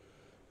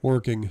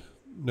 Working.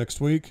 Next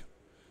week?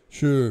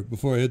 Sure,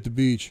 before I hit the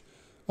beach.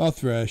 I'll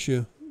thrash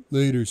you.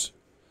 Laters.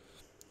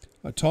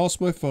 I toss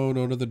my phone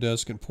onto the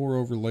desk and pore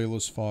over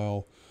Layla's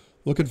file,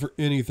 looking for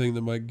anything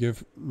that might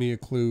give me a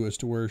clue as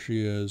to where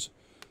she is.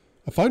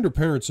 I find her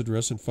parents'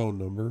 address and phone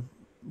number,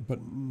 but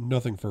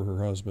nothing for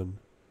her husband.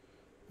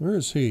 Where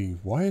is he?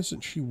 Why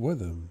isn't she with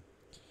him?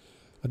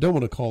 I don't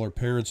want to call her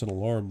parents and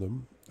alarm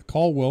them. I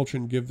call Welch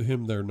and give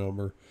him their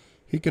number.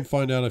 He can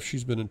find out if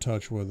she's been in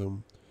touch with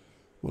him.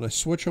 When I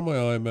switch on my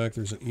iMac,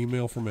 there's an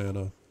email from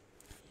Anna.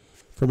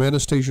 From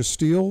Anastasia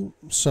Steele,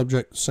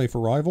 subject safe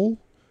arrival,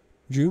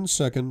 June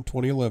 2nd,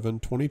 2011,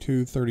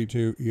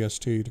 22:32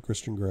 EST to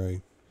Christian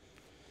Gray.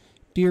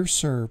 Dear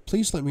sir,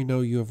 please let me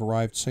know you have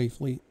arrived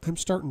safely. I'm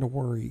starting to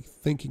worry,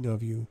 thinking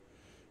of you.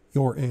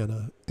 Your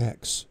Anna,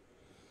 X.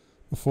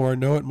 Before I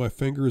know it, my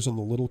finger is on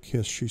the little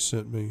kiss she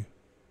sent me.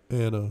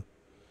 Anna.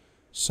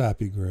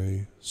 Sappy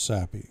Gray,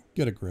 sappy.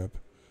 Get a grip.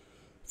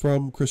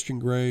 From Christian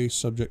Gray,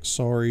 subject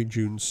sorry,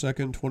 June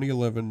 2nd,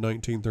 2011,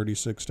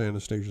 1936 to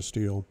Anastasia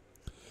Steele.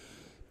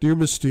 Dear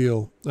Miss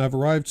Steele, I've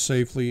arrived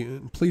safely,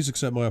 and please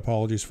accept my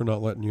apologies for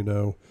not letting you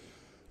know.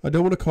 I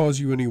don't want to cause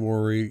you any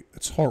worry.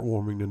 It's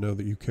heartwarming to know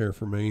that you care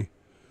for me.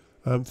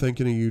 I'm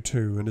thinking of you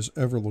too, and is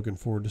ever looking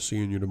forward to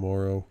seeing you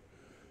tomorrow.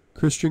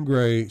 Christian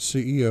Gray,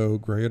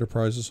 CEO, Gray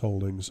Enterprises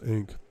Holdings,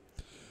 Inc.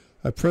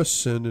 I press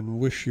send and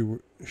wish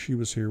she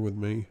was here with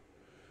me.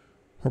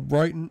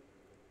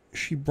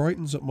 She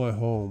brightens up my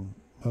home,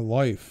 my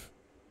life,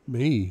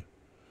 me.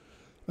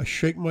 I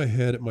shake my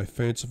head at my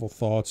fanciful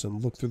thoughts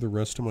and look through the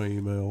rest of my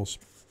emails.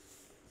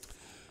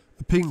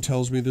 A ping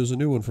tells me there's a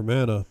new one from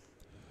Anna.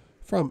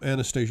 From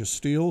Anastasia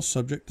Steele,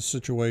 subject to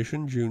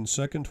situation, June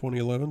 2nd,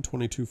 2011,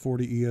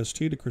 22:40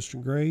 EST to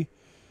Christian Gray.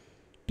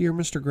 Dear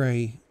Mr.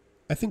 Gray,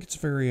 I think it's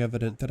very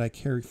evident that I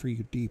care for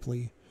you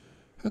deeply.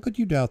 How could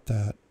you doubt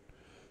that?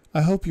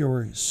 I hope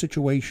your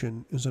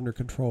situation is under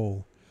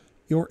control.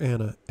 Your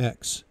Anna,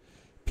 X.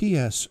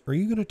 P.S. Are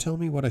you going to tell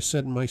me what I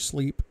said in my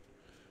sleep?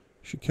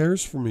 She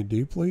cares for me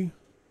deeply?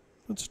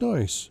 That's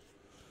nice.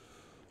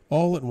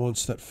 All at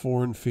once that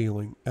foreign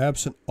feeling,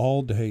 absent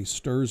all day,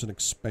 stirs and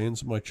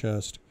expands my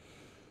chest.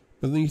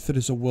 Beneath it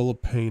is a well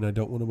of pain I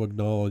don't want to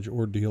acknowledge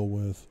or deal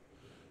with.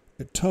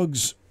 It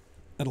tugs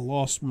at a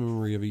lost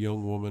memory of a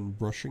young woman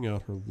brushing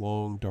out her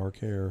long, dark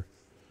hair.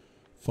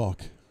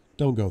 Fuck.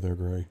 Don't go there,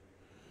 Gray.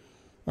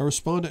 I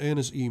respond to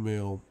Anna's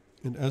email,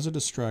 and as a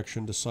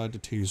distraction, decide to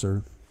tease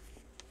her.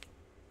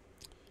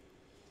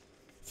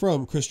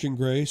 From Christian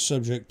Gray,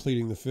 subject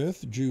pleading the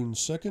 5th, June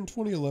 2nd,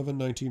 2011,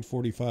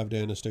 1945 to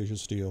Anastasia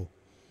Steele.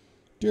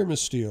 Dear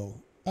Miss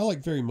Steele, I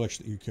like very much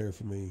that you care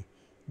for me.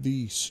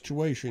 The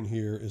situation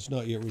here is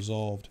not yet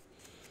resolved.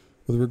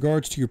 With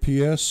regards to your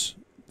P.S.,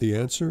 the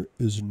answer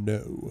is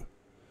no.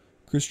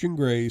 Christian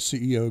Gray,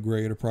 CEO,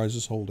 Gray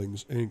Enterprises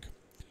Holdings, Inc.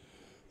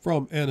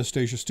 From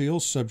Anastasia Steele,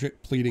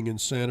 subject pleading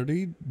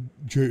insanity,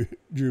 June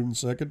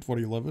 2nd,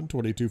 2011,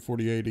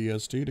 22:48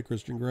 EST to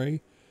Christian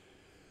Gray.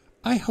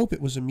 I hope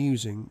it was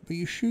amusing, but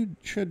you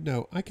should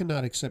know I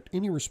cannot accept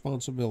any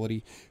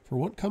responsibility for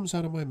what comes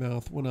out of my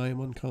mouth when I am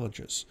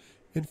unconscious.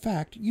 In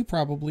fact, you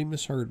probably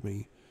misheard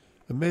me.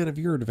 A man of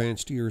your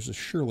advanced years is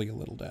surely a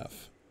little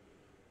deaf.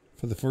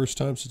 For the first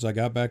time since I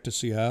got back to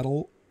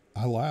Seattle,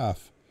 I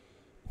laugh.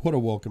 What a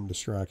welcome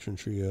distraction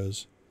she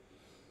is.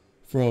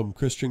 From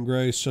Christian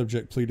Gray,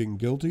 subject pleading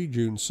guilty,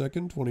 June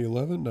 2nd,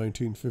 2011,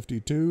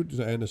 1952,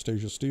 to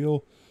Anastasia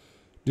Steele.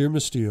 Dear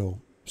Miss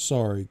Steele,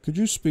 sorry, could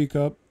you speak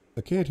up? I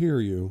can't hear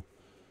you.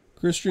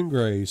 Christian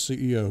Gray,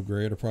 CEO,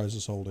 Gray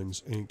Enterprises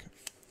Holdings, Inc.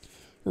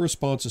 Her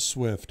response is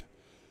swift.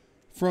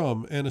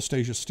 From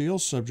Anastasia Steele,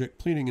 subject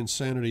pleading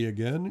insanity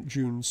again,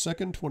 June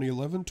 2nd,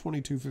 2011,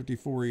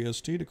 22:54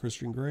 EST to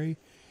Christian Gray.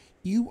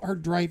 You are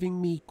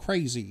driving me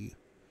crazy.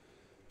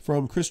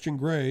 From Christian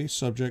Gray,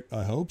 subject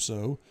I hope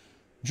so,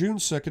 June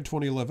 2nd,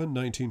 2011,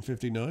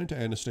 1959 to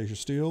Anastasia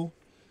Steele.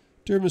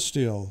 Dear Miss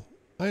Steele,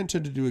 I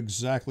intend to do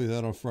exactly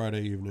that on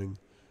Friday evening.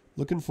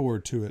 Looking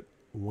forward to it.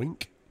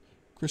 Wink.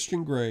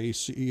 Christian Gray,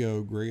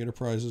 CEO, Gray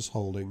Enterprises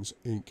Holdings,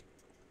 Inc.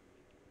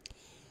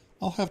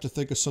 I'll have to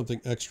think of something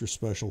extra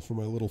special for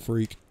my little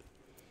freak.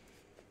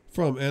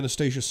 From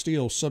Anastasia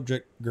Steele,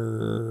 subject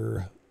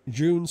June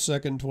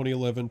 2nd,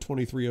 2011,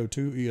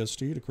 23:02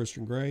 EST to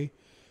Christian Gray.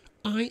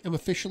 I am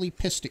officially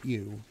pissed at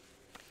you.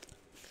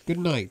 Good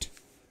night,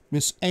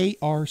 Miss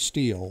A.R.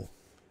 Steele.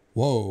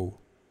 Whoa.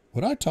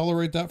 Would I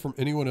tolerate that from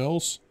anyone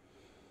else?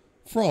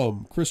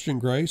 From Christian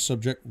Gray,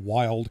 subject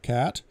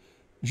Wildcat,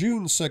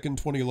 June 2nd,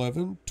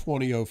 2011,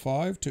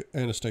 20:05 to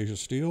Anastasia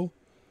Steele.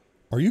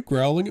 Are you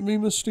growling at me,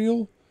 Miss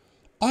Steele?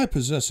 I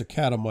possess a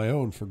cat of my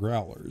own for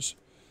growlers.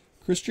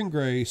 Christian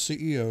Gray,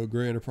 CEO,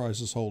 Gray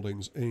Enterprises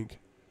Holdings, Inc.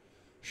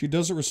 She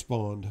doesn't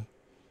respond.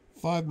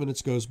 5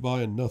 minutes goes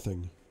by and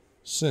nothing.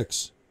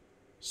 6,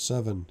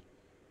 7.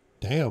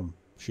 Damn,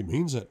 she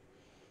means it.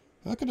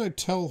 How can I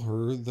tell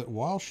her that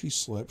while she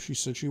slept, she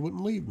said she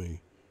wouldn't leave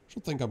me?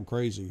 She'll think I'm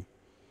crazy.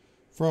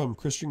 From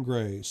Christian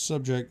Gray,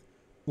 subject,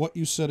 What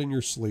You Said in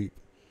Your Sleep,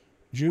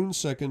 June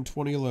 2nd,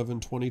 2011,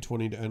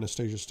 2020 to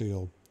Anastasia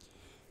Steele.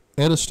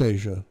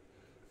 Anastasia,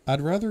 I'd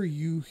rather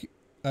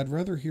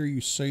hear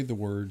you say the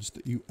words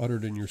that you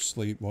uttered in your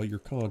sleep while you're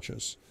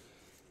conscious.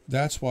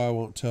 That's why I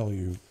won't tell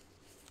you.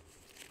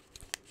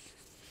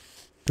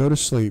 Go to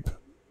sleep.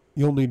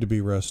 You'll need to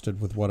be rested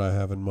with what I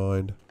have in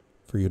mind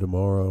for you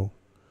tomorrow.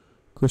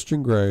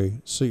 Christian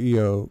Gray,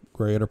 CEO,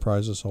 Gray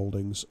Enterprises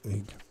Holdings,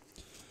 Inc.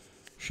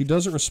 She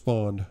doesn't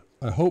respond.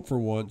 I hope for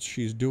once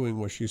she's doing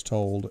what she's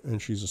told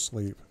and she's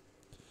asleep.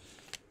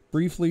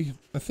 Briefly,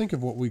 I think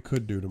of what we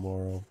could do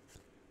tomorrow,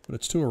 but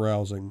it's too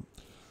arousing.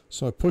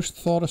 So I push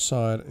the thought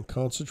aside and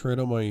concentrate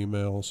on my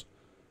emails.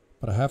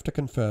 But I have to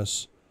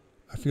confess,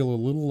 I feel a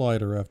little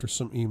lighter after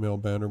some email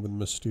banter with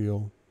Miss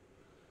Steele.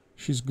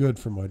 She's good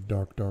for my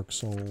dark, dark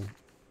soul.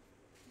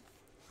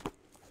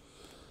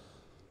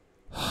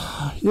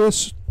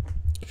 Yes,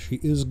 she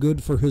is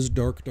good for his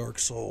dark, dark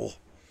soul.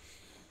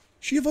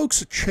 She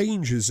evokes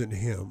changes in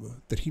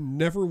him that he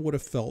never would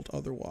have felt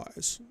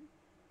otherwise.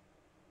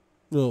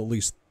 Well, at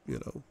least,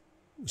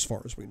 as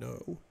far as we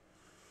know.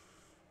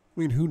 I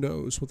mean, who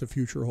knows what the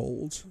future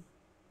holds?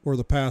 Or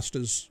the past,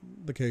 as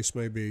the case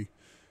may be,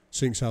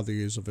 seeing how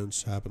these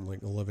events happened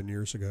like 11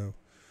 years ago.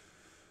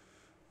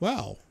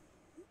 Wow.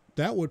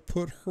 That would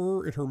put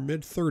her in her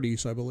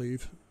mid-30s, I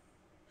believe.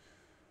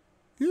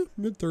 Yeah,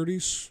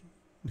 mid-30s.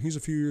 He's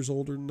a few years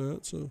older than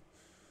that, so...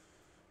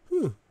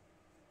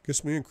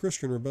 Guess me and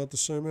Christian are about the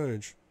same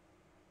age.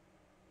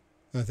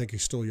 I think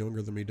he's still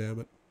younger than me,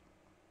 damn it.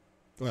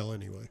 Well,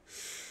 anyway.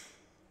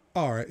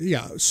 Alright,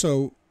 yeah,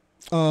 so...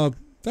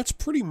 that's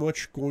pretty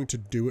much going to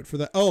do it for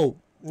that. Oh,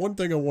 one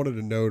thing I wanted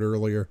to note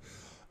earlier.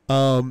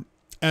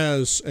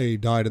 As a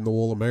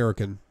dyed-in-the-wool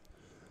American,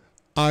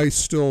 I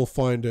still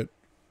find it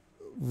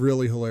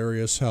really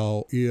hilarious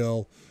how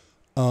EL,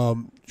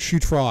 she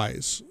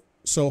tries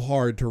so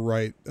hard to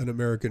write an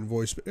American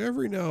voice, but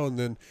every now and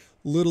then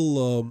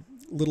little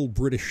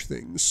British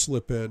things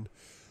slip in.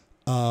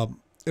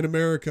 In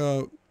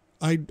America,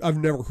 I've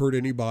never heard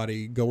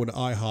anybody go into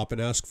IHOP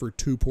and ask for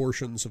 2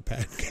 portions of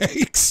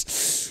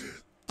pancakes.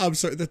 I'm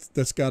sorry,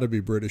 that's got to be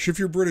British. If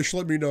you're British,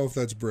 let me know if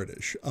that's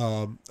British.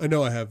 I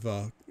know I have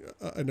a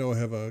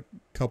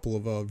couple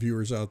of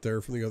viewers out there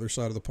from the other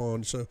side of the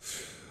pond. So,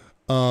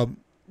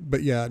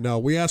 but yeah, no,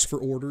 we ask for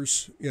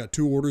orders. Yeah,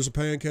 2 orders of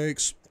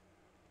pancakes,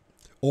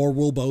 or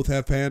we'll both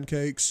have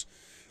pancakes.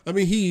 I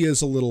mean, he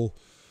is a little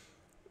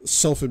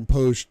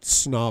self-imposed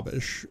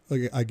snobbish,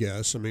 I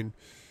guess. I mean,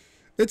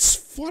 it's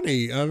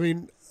funny. I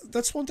mean,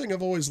 that's one thing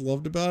I've always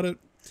loved about it.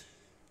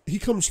 He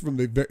comes from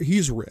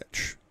he's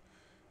rich.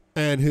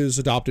 And his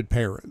adopted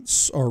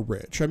parents are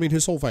rich. I mean,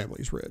 his whole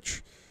family's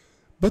rich.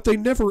 But they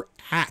never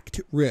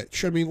act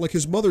rich. I mean, like,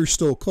 his mother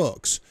still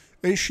cooks.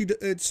 And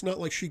it's not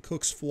like she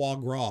cooks foie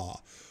gras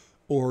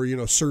or,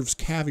 serves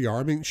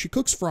caviar. I mean, she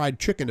cooks fried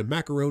chicken and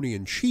macaroni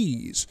and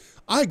cheese.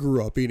 I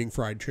grew up eating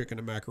fried chicken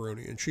and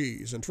macaroni and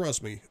cheese. And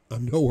trust me,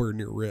 I'm nowhere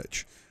near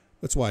rich.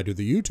 That's why I do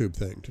the YouTube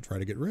thing, to try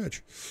to get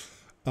rich.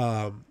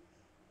 How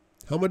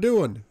am I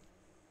doing?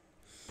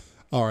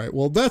 All right,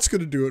 well, that's going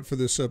to do it for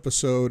this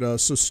episode.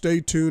 So stay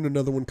tuned.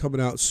 Another one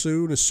coming out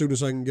soon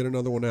as I can get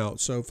another one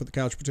out. So for the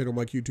Couch Potato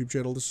Mike YouTube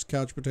channel, this is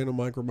Couch Potato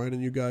Mike reminding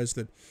you guys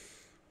that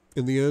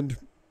in the end,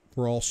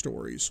 we're all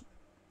stories.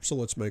 So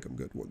let's make them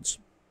good ones.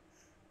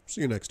 See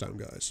you next time,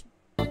 guys.